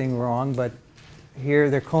one thing wrong, but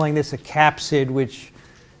here they're calling this a capsid, which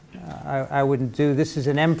I wouldn't do. This is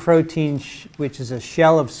an M protein, which is a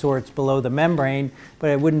shell of sorts below the membrane,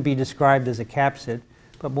 but it wouldn't be described as a capsid.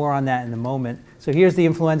 But more on that in a moment. So here's the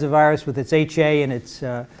influenza virus with its HA and its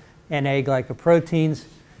Na glycoproteins.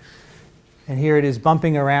 And here it is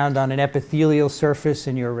bumping around on an epithelial surface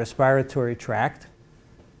in your respiratory tract.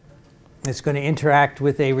 It's going to interact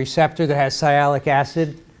with a receptor that has sialic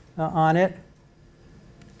acid on it.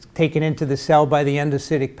 It's taken into the cell by the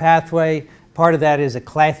endocytic pathway. Part of that is a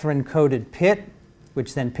clathrin-coated pit,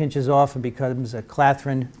 which then pinches off and becomes a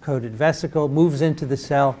clathrin-coated vesicle, moves into the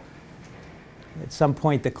cell. At some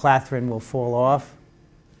point, the clathrin will fall off,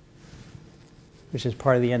 which is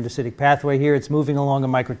part of the endocytic pathway. Here it's moving along a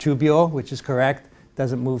microtubule, which is correct. It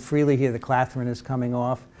doesn't move freely. Here the clathrin is coming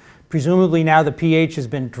off. Presumably now the pH has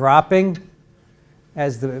been dropping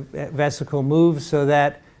as the vesicle moves, so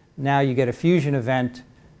that now you get a fusion event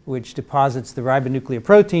which deposits the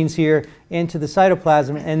ribonucleoproteins here into the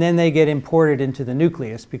cytoplasm, and then they get imported into the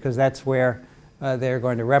nucleus because that's where they're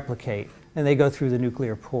going to replicate, and they go through the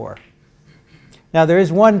nuclear pore. Now there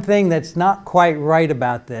is one thing that's not quite right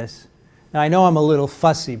about this. Now, I know I'm a little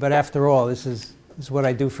fussy, but after all, this is what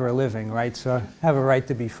I do for a living, right? So I have a right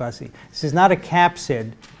to be fussy. This is not a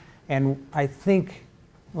capsid, and I think,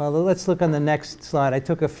 well, let's look on the next slide. I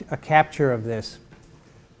took a capture of this.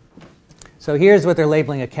 So here's what they're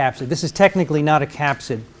labeling a capsid. This is technically not a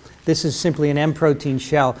capsid. This is simply an M protein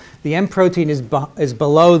shell. The M protein is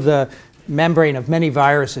below the membrane of many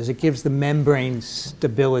viruses. It gives the membrane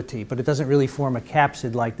stability, but it doesn't really form a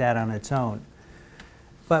capsid like that on its own.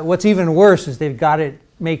 But what's even worse is they've got it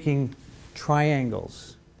making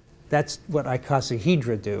triangles. That's what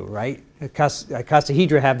icosahedra do, right?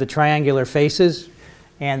 Icosahedra have the triangular faces,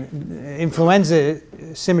 and influenza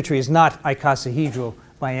symmetry is not icosahedral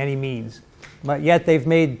by any means. But yet they've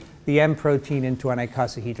made the M protein into an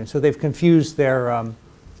icosahedron. So they've confused their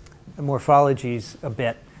morphologies a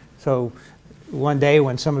bit. So one day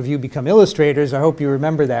when some of you become illustrators, I hope you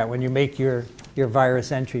remember that when you make your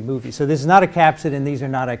virus entry movie. So this is not a capsid, and these are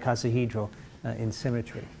not icosahedral in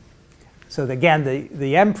symmetry. So again,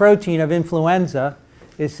 the M protein of influenza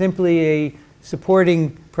is simply a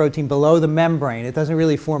supporting protein below the membrane. It doesn't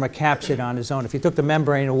really form a capsid on its own. If you took the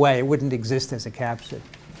membrane away, it wouldn't exist as a capsid.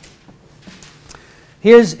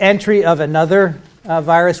 Here's entry of another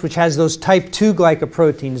virus which has those type 2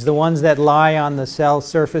 glycoproteins, the ones that lie on the cell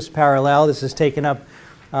surface parallel. This is taken up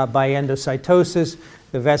by endocytosis.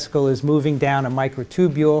 The vesicle is moving down a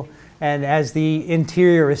microtubule, and as the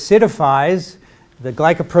interior acidifies, the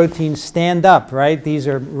glycoproteins stand up, right? These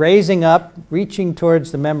are raising up, reaching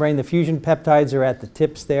towards the membrane. The fusion peptides are at the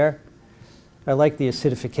tips there. I like the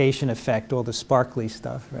acidification effect, all the sparkly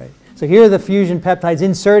stuff, right? So here are the fusion peptides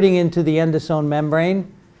inserting into the endosome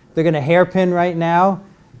membrane. They're going to hairpin right now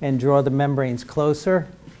and draw the membranes closer.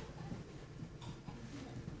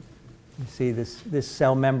 You see this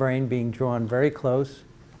cell membrane being drawn very close.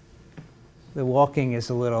 The walking is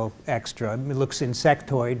a little extra. It looks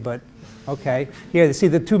insectoid, but okay. Here, you see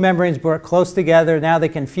the two membranes brought close together. Now they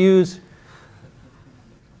can fuse.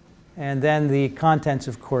 And then the contents,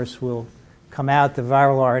 of course, will come out. The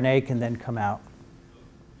viral RNA can then come out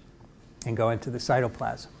and go into the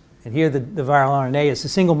cytoplasm. And here the viral RNA is a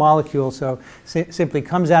single molecule, so simply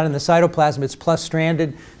comes out in the cytoplasm. It's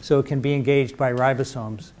plus-stranded, so it can be engaged by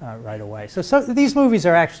ribosomes right away. So these movies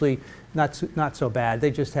are actually not so bad.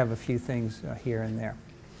 They just have a few things here and there.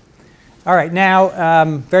 All right, now,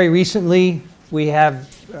 very recently,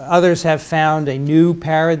 others have found a new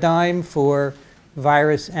paradigm for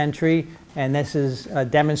virus entry, and this is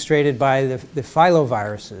demonstrated by the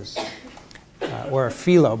filoviruses. Or a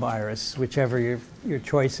filovirus, whichever your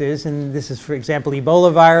choice is. And this is, for example,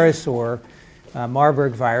 Ebola virus or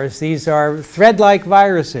Marburg virus. These are thread-like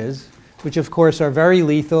viruses, which of course are very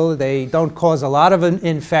lethal. They don't cause a lot of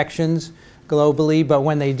infections globally, but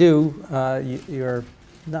when they do, you're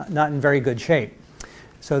not in very good shape.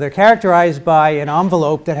 So they're characterized by an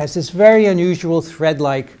envelope that has this very unusual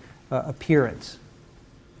thread-like appearance.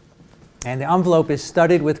 And the envelope is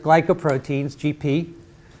studded with glycoproteins, GP,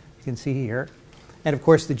 you can see here. And of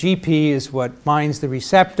course, the GP is what binds the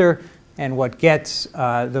receptor and what gets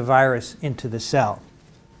the virus into the cell.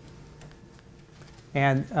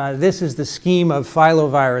 And this is the scheme of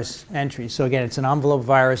filovirus entry. So again, it's an envelope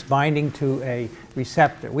virus binding to a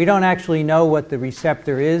receptor. We don't actually know what the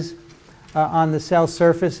receptor is on the cell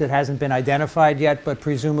surface. It hasn't been identified yet, but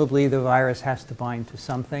presumably the virus has to bind to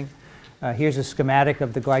something. Here's a schematic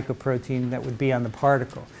of the glycoprotein that would be on the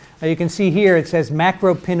particle. Now you can see here it says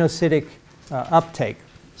macropinocytic uptake.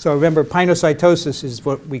 So remember, pinocytosis is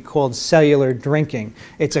what we called cellular drinking.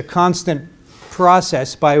 It's a constant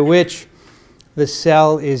process by which the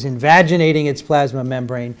cell is invaginating its plasma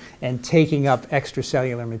membrane and taking up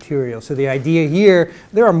extracellular material. So the idea here,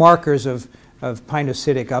 there are markers of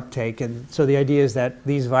pinocytic uptake, and so the idea is that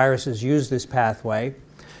these viruses use this pathway,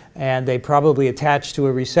 and they probably attach to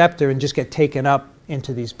a receptor and just get taken up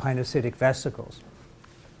into these pinocytic vesicles.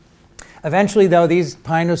 Eventually, though, these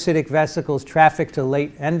pinocytic vesicles traffic to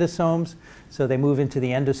late endosomes, so they move into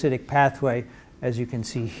the endocytic pathway, as you can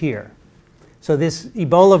see here. So this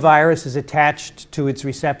Ebola virus is attached to its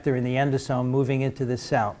receptor in the endosome, moving into the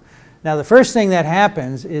cell. Now, the first thing that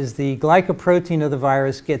happens is the glycoprotein of the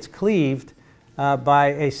virus gets cleaved by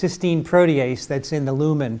a cysteine protease that's in the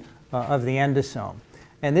lumen of the endosome.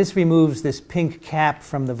 And this removes this pink cap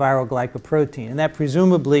from the viral glycoprotein, and that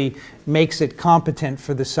presumably makes it competent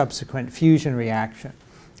for the subsequent fusion reaction.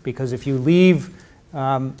 Because if you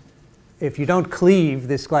don't cleave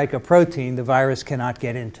this glycoprotein, the virus cannot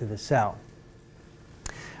get into the cell.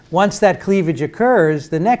 Once that cleavage occurs,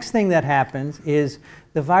 the next thing that happens is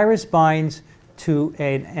the virus binds to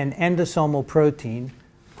an endosomal protein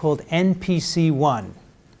called NPC1.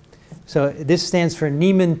 So this stands for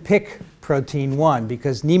Niemann-Pick protein 1,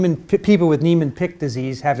 because people with Niemann-Pick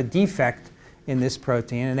disease have a defect in this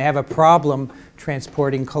protein, and they have a problem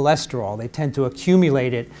transporting cholesterol. They tend to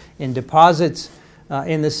accumulate it in deposits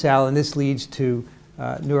in the cell, and this leads to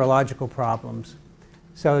neurological problems.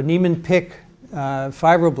 So Niemann-Pick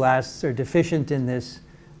fibroblasts are deficient in this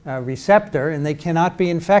receptor, and they cannot be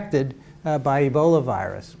infected by Ebola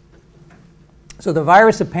virus. So the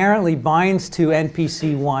virus apparently binds to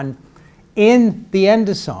NPC1 in the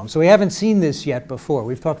endosome. So we haven't seen this yet before.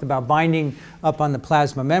 We've talked about binding up on the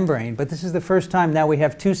plasma membrane, but this is the first time now we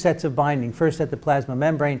have two sets of binding, first at the plasma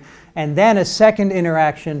membrane, and then a second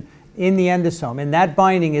interaction in the endosome. And that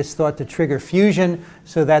binding is thought to trigger fusion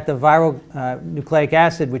so that the viral nucleic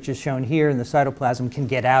acid, which is shown here in the cytoplasm, can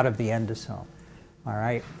get out of the endosome. All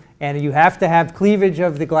right? And you have to have cleavage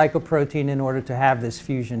of the glycoprotein in order to have this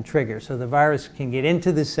fusion trigger. So the virus can get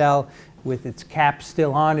into the cell with its cap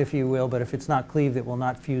still on, if you will, but if it's not cleaved, it will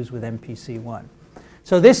not fuse with MPC1.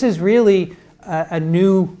 So this is really a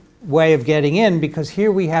new way of getting in, because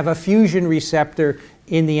here we have a fusion receptor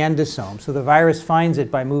in the endosome. So the virus finds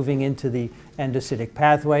it by moving into the endocytic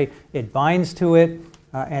pathway. It binds to it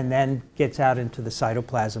and then gets out into the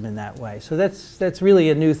cytoplasm in that way. So that's really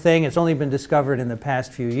a new thing. It's only been discovered in the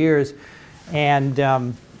past few years.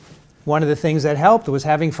 And one of the things that helped was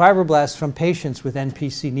having fibroblasts from patients with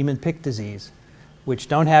NPC, Niemann-Pick disease, which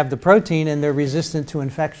don't have the protein and they're resistant to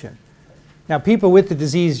infection. Now, people with the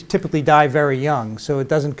disease typically die very young, so it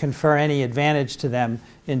doesn't confer any advantage to them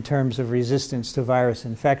in terms of resistance to virus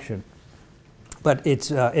infection. But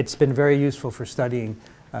it's been very useful for studying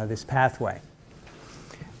this pathway.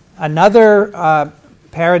 Another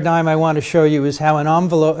paradigm I want to show you is how a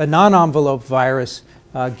non-envelope virus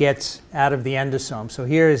gets out of the endosome. So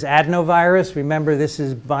here is adenovirus. Remember, this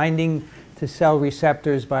is binding to cell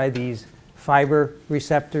receptors by these fiber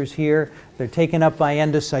receptors here. They're taken up by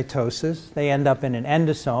endocytosis. They end up in an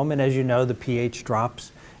endosome, and as you know, the pH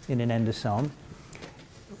drops in an endosome.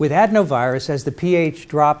 With adenovirus, as the pH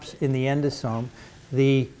drops in the endosome,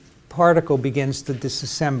 the particle begins to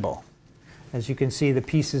disassemble. As you can see, the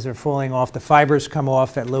pieces are falling off. The fibers come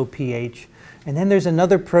off at low pH. And then there's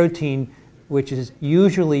another protein which is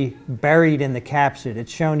usually buried in the capsid.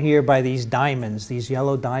 It's shown here by these diamonds, these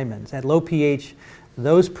yellow diamonds. At low pH,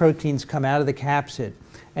 those proteins come out of the capsid,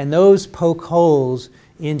 and those poke holes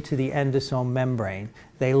into the endosome membrane.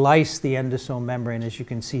 They lyse the endosome membrane, as you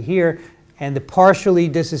can see here, and the partially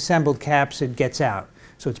disassembled capsid gets out.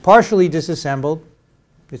 So it's partially disassembled.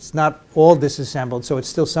 It's not all disassembled, so it's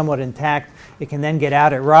still somewhat intact. It can then get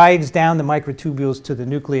out. It rides down the microtubules to the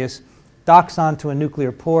nucleus, docks onto a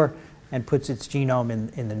nuclear pore, and puts its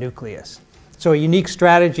genome in the nucleus. So a unique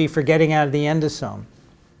strategy for getting out of the endosome.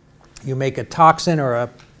 You make a toxin or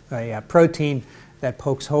a protein that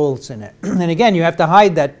pokes holes in it. And again, you have to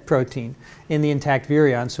hide that protein in the intact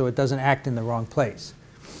virion so it doesn't act in the wrong place.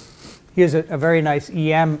 Here's a very nice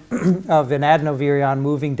EM of an adenovirion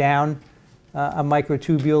moving down a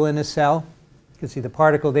microtubule in a cell. You can see the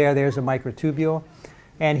particle there. There's a microtubule.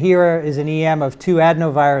 And here is an EM of two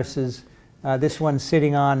adenoviruses. This one's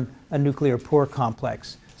sitting on a nuclear pore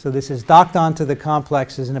complex. So this is docked onto the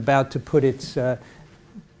complexes and about to put its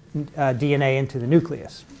DNA into the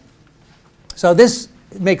nucleus. So this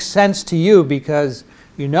makes sense to you because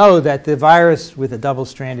you know that the virus with a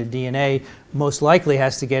double-stranded DNA most likely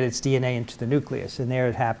has to get its DNA into the nucleus, and there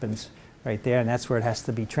it happens right there, and that's where it has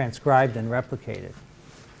to be transcribed and replicated.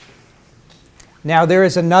 Now there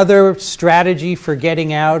is another strategy for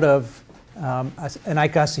getting out of an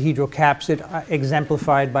icosahedral capsid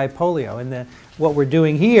exemplified by polio. And what we're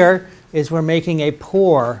doing here is we're making a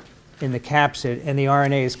pore in the capsid, and the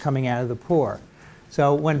RNA is coming out of the pore.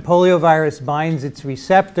 So when poliovirus binds its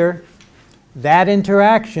receptor, that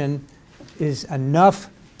interaction is enough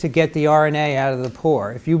to get the RNA out of the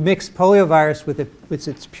pore. If you mix poliovirus with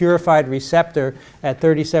its purified receptor at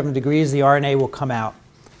 37 degrees, the RNA will come out.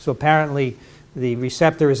 So apparently the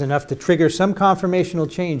receptor is enough to trigger some conformational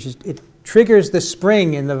change. It triggers the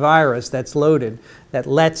spring in the virus that's loaded that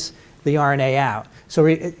lets the RNA out. So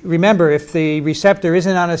remember, if the receptor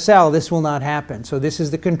isn't on a cell, this will not happen. So this is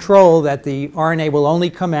the control that the RNA will only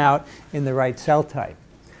come out in the right cell type.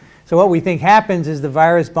 So what we think happens is the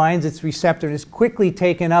virus binds its receptor and is quickly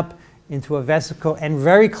taken up into a vesicle, and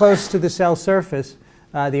very close to the cell surface,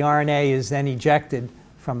 the RNA is then ejected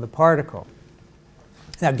from the particle.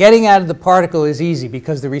 Now, getting out of the particle is easy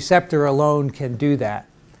because the receptor alone can do that.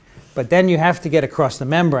 But then you have to get across the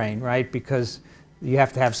membrane, right, because you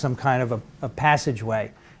have to have some kind of a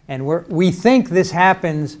passageway. And we think this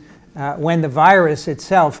happens when the virus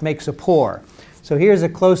itself makes a pore. So here's a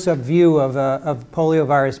close-up view of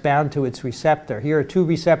poliovirus bound to its receptor. Here are two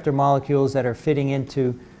receptor molecules that are fitting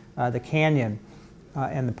into the canyon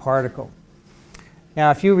and the particle.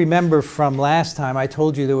 Now, if you remember from last time, I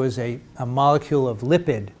told you there was a molecule of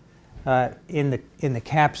lipid in the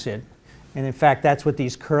capsid. And in fact, that's what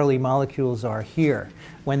these curly molecules are here.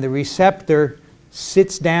 When the receptor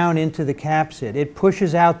sits down into the capsid, it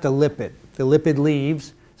pushes out the lipid. The lipid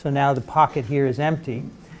leaves, so now the pocket here is empty.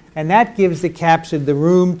 And that gives the capsid the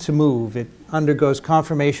room to move. It undergoes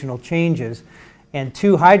conformational changes. And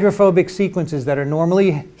two hydrophobic sequences that are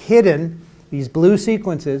normally hidden, these blue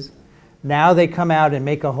sequences, now they come out and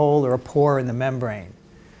make a hole or a pore in the membrane.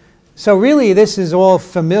 So really this is all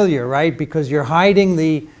familiar, right? Because you're hiding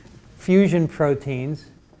the fusion proteins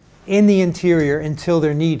in the interior until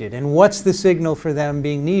they're needed. And what's the signal for them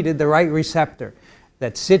being needed? The right receptor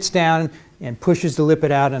that sits down and pushes the lipid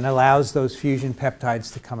out and allows those fusion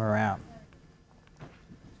peptides to come around.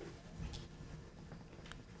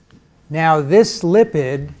 Now this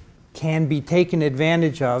lipid can be taken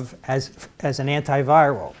advantage of as an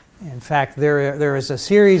antiviral. In fact, there is a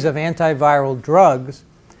series of antiviral drugs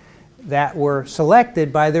that were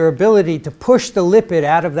selected by their ability to push the lipid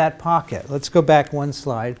out of that pocket. Let's go back one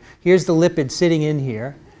slide. Here's the lipid sitting in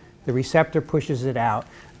here. The receptor pushes it out.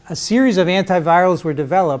 A series of antivirals were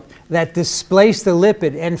developed that displace the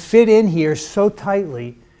lipid and fit in here so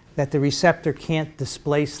tightly that the receptor can't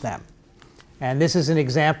displace them. And this is an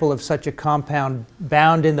example of such a compound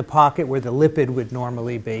bound in the pocket where the lipid would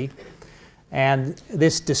normally be. And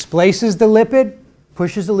this displaces the lipid,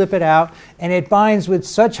 pushes the lipid out, and it binds with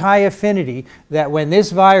such high affinity that when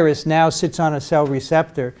this virus now sits on a cell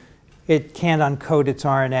receptor, it can't uncoat its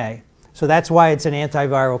RNA. So that's why it's an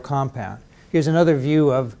antiviral compound. Here's another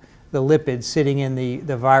view of the lipid sitting in the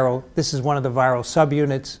viral. This is one of the viral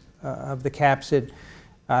subunits of the capsid.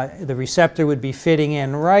 The receptor would be fitting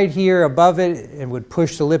in right here above it and would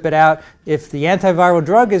push the lipid out. If the antiviral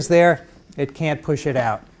drug is there, it can't push it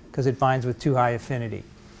out because it binds with too high affinity.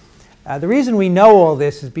 The reason we know all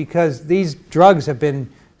this is because these drugs have been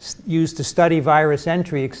used to study virus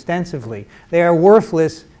entry extensively. They are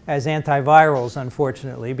worthless as antivirals,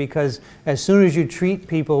 unfortunately, because as soon as you treat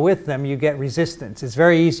people with them, you get resistance. It's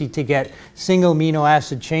very easy to get single amino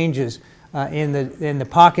acid changes in the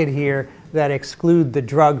pocket here that exclude the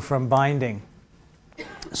drug from binding.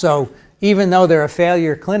 So even though they're a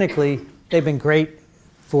failure clinically, they've been great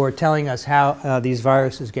for telling us how these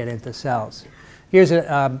viruses get into cells. Here's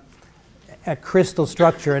a crystal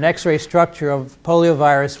structure, an X-ray structure of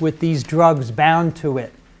poliovirus with these drugs bound to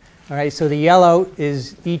it. All right, so the yellow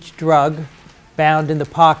is each drug bound in the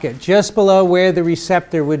pocket, just below where the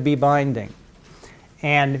receptor would be binding.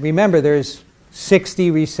 And remember, there's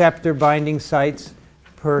 60 receptor binding sites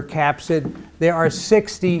per capsid. There are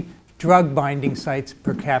 60 drug binding sites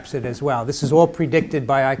per capsid as well. This is all predicted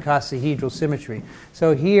by icosahedral symmetry.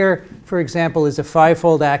 So here, for example, is a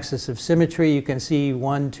five-fold axis of symmetry. You can see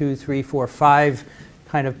 1, 2, 3, 4, 5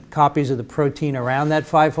 kind of copies of the protein around that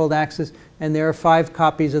five-fold axis, and there are 5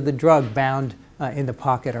 copies of the drug bound in the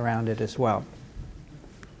pocket around it as well.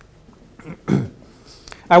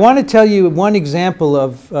 I want to tell you one example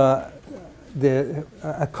of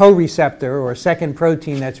a co-receptor or a second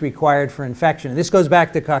protein that's required for infection. This goes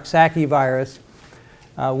back to Coxsackie virus,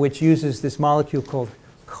 which uses this molecule called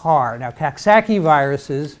CAR. Now, Coxsackie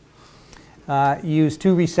viruses use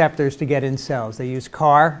 2 receptors to get in cells. They use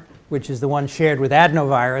CAR, which is the one shared with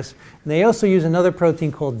adenovirus, and they also use another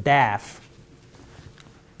protein called DAF.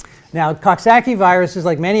 Now, Coxsackie viruses,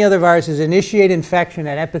 like many other viruses, initiate infection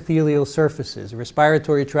at epithelial surfaces,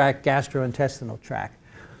 respiratory tract, gastrointestinal tract.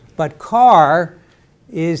 But CAR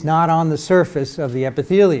is not on the surface of the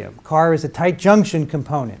epithelium. CAR is a tight junction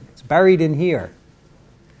component. It's buried in here.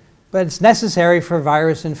 But it's necessary for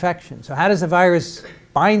virus infection. So how does the virus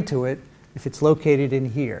bind to it if it's located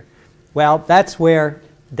in here? Well, that's where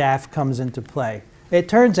DAF comes into play. It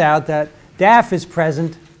turns out that DAF is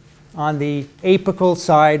present on the apical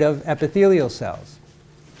side of epithelial cells.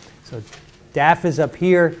 So DAF is up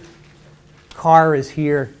here, CAR is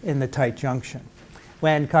here in the tight junction.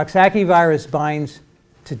 When Coxsackie virus binds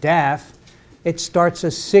to DAF, it starts a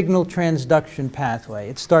signal transduction pathway.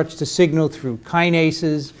 It starts to signal through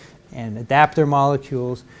kinases and adapter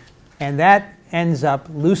molecules, and that ends up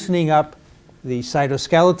loosening up the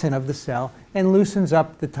cytoskeleton of the cell and loosens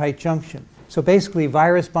up the tight junction. So basically,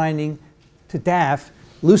 virus binding to DAF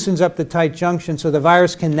loosens up the tight junction so the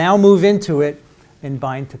virus can now move into it and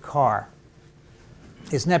bind to CAR.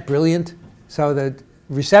 Isn't that brilliant? So the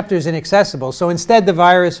receptor is inaccessible. So instead, the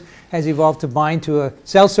virus has evolved to bind to a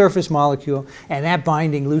cell surface molecule, and that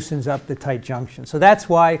binding loosens up the tight junction. So that's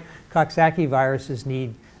why Coxsackie viruses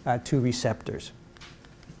need 2 receptors.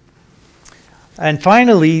 And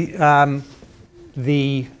finally,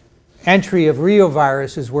 the entry of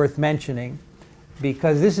reovirus is worth mentioning,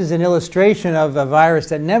 because this is an illustration of a virus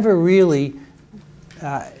that never really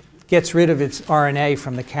gets rid of its RNA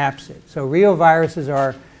from the capsid. So reoviruses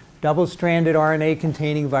are double-stranded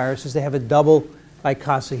RNA-containing viruses. They have a double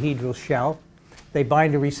icosahedral shell. They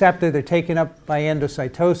bind a receptor. They're taken up by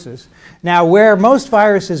endocytosis. Now, where most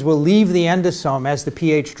viruses will leave the endosome as the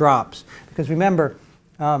pH drops, because remember,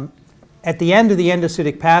 at the end of the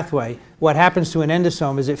endocytic pathway, what happens to an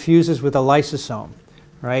endosome is it fuses with a lysosome.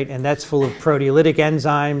 right? And that's full of proteolytic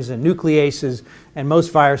enzymes and nucleases, and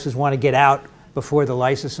most viruses want to get out before the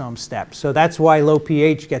lysosome steps. So that's why low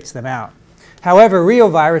pH gets them out. However,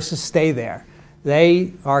 reoviruses stay there.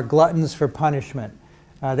 They are gluttons for punishment.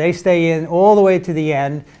 They stay in all the way to the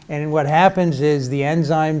end, and what happens is the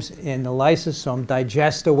enzymes in the lysosome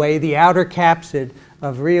digest away the outer capsid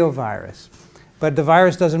of reovirus. But the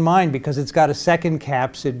virus doesn't mind because it's got a second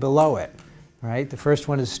capsid below it. Right? The first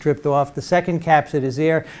one is stripped off. The second capsid is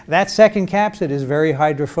there. That second capsid is very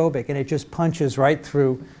hydrophobic, and it just punches right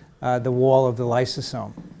through the wall of the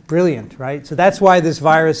lysosome. Brilliant, right? So that's why this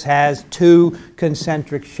virus has two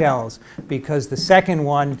concentric shells, because the second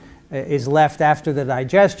one is left after the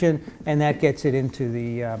digestion, and that gets it into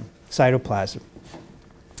the cytoplasm.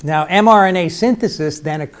 Now, mRNA synthesis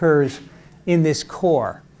then occurs in this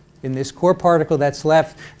core particle that's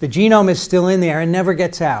left. The genome is still in there and never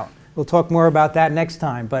gets out. We'll talk more about that next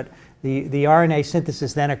time, but the RNA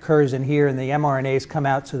synthesis then occurs in here, and the mRNAs come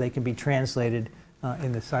out so they can be translated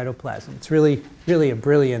in the cytoplasm. It's really, really a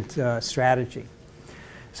brilliant strategy.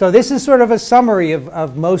 So this is sort of a summary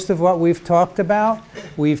of most of what we've talked about.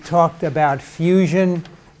 We've talked about fusion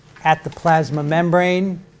at the plasma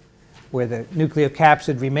membrane, where the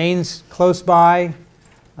nucleocapsid remains close by,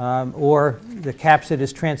 or the capsid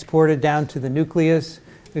is transported down to the nucleus.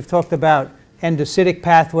 We've talked about endocytic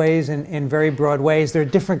pathways in very broad ways. There are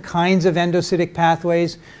different kinds of endocytic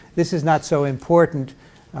pathways. This is not so important,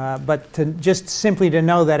 but just simply to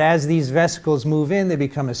know that as these vesicles move in, they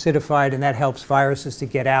become acidified, and that helps viruses to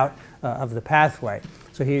get out of the pathway.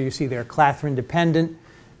 So here you see there are clathrin-dependent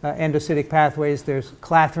endocytic pathways. There's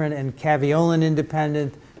clathrin and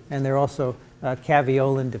caveolin-independent, and there are also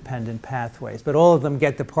caveolin-dependent pathways. But all of them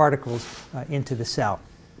get the particles into the cell.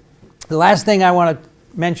 The last thing I want to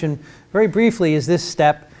mention very briefly is this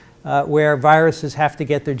step where viruses have to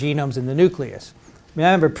get their genomes in the nucleus.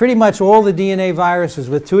 Remember, pretty much all the DNA viruses,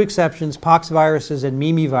 with two exceptions, pox viruses and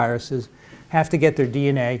Mimi viruses, have to get their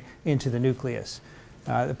DNA into the nucleus.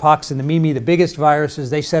 The pox and the Mimi, the biggest viruses,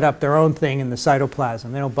 they set up their own thing in the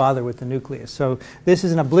cytoplasm. They don't bother with the nucleus. So this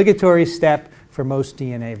is an obligatory step for most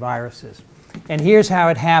DNA viruses. And here's how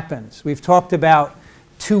it happens. We've talked about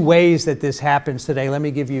two ways that this happens today. Let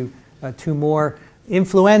me give you two more.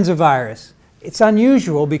 Influenza virus. It's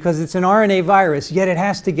unusual because it's an RNA virus, yet it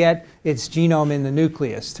has to get its genome in the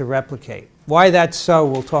nucleus to replicate. Why that's so,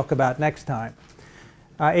 we'll talk about next time.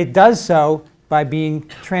 It does so by being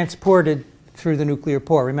transported through the nuclear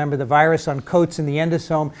pore. Remember, the virus uncoats in the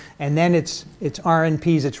endosome, and then its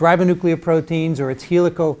RNPs, its ribonucleoproteins, or its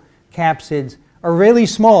helical capsids are really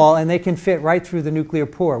small, and they can fit right through the nuclear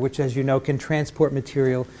pore, which, as you know, can transport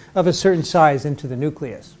material of a certain size into the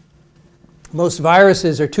nucleus. Most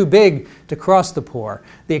viruses are too big to cross the pore.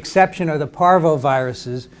 The exception are the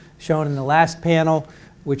parvoviruses, shown in the last panel,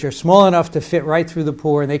 which are small enough to fit right through the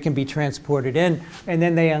pore, and they can be transported in, and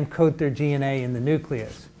then they uncoat their DNA in the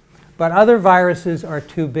nucleus. But other viruses are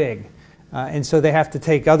too big, and so they have to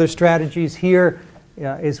take other strategies. Here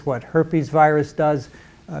is what herpes virus does.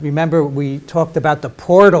 Remember, we talked about the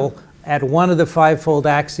portal at one of the five-fold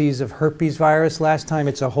axes of herpes virus last time.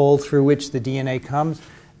 It's a hole through which the DNA comes.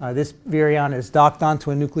 This virion is docked onto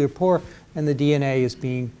a nuclear pore, and the DNA is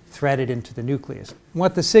being threaded into the nucleus.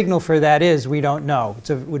 What the signal for that is, we don't know.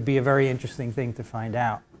 It would be a very interesting thing to find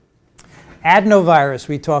out. Adenovirus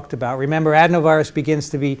we talked about. Remember, adenovirus begins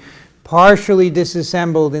to be partially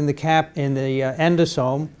disassembled in the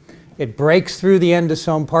endosome. It breaks through the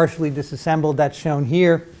endosome, partially disassembled, that's shown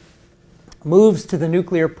here, moves to the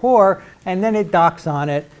nuclear pore, and then it docks on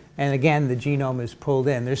it, and again the genome is pulled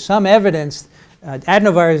in. There's some evidence.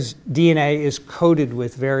 Adenovirus DNA is coated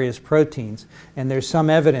with various proteins, and there's some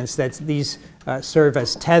evidence that these serve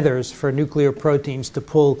as tethers for nuclear proteins to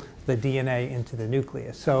pull the DNA into the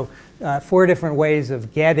nucleus. So 4 different ways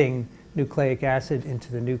of getting nucleic acid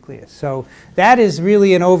into the nucleus. So that is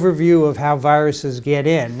really an overview of how viruses get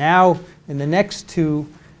in. Now, in the next 2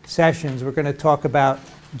 sessions, we're going to talk about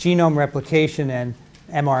genome replication and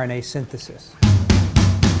mRNA synthesis.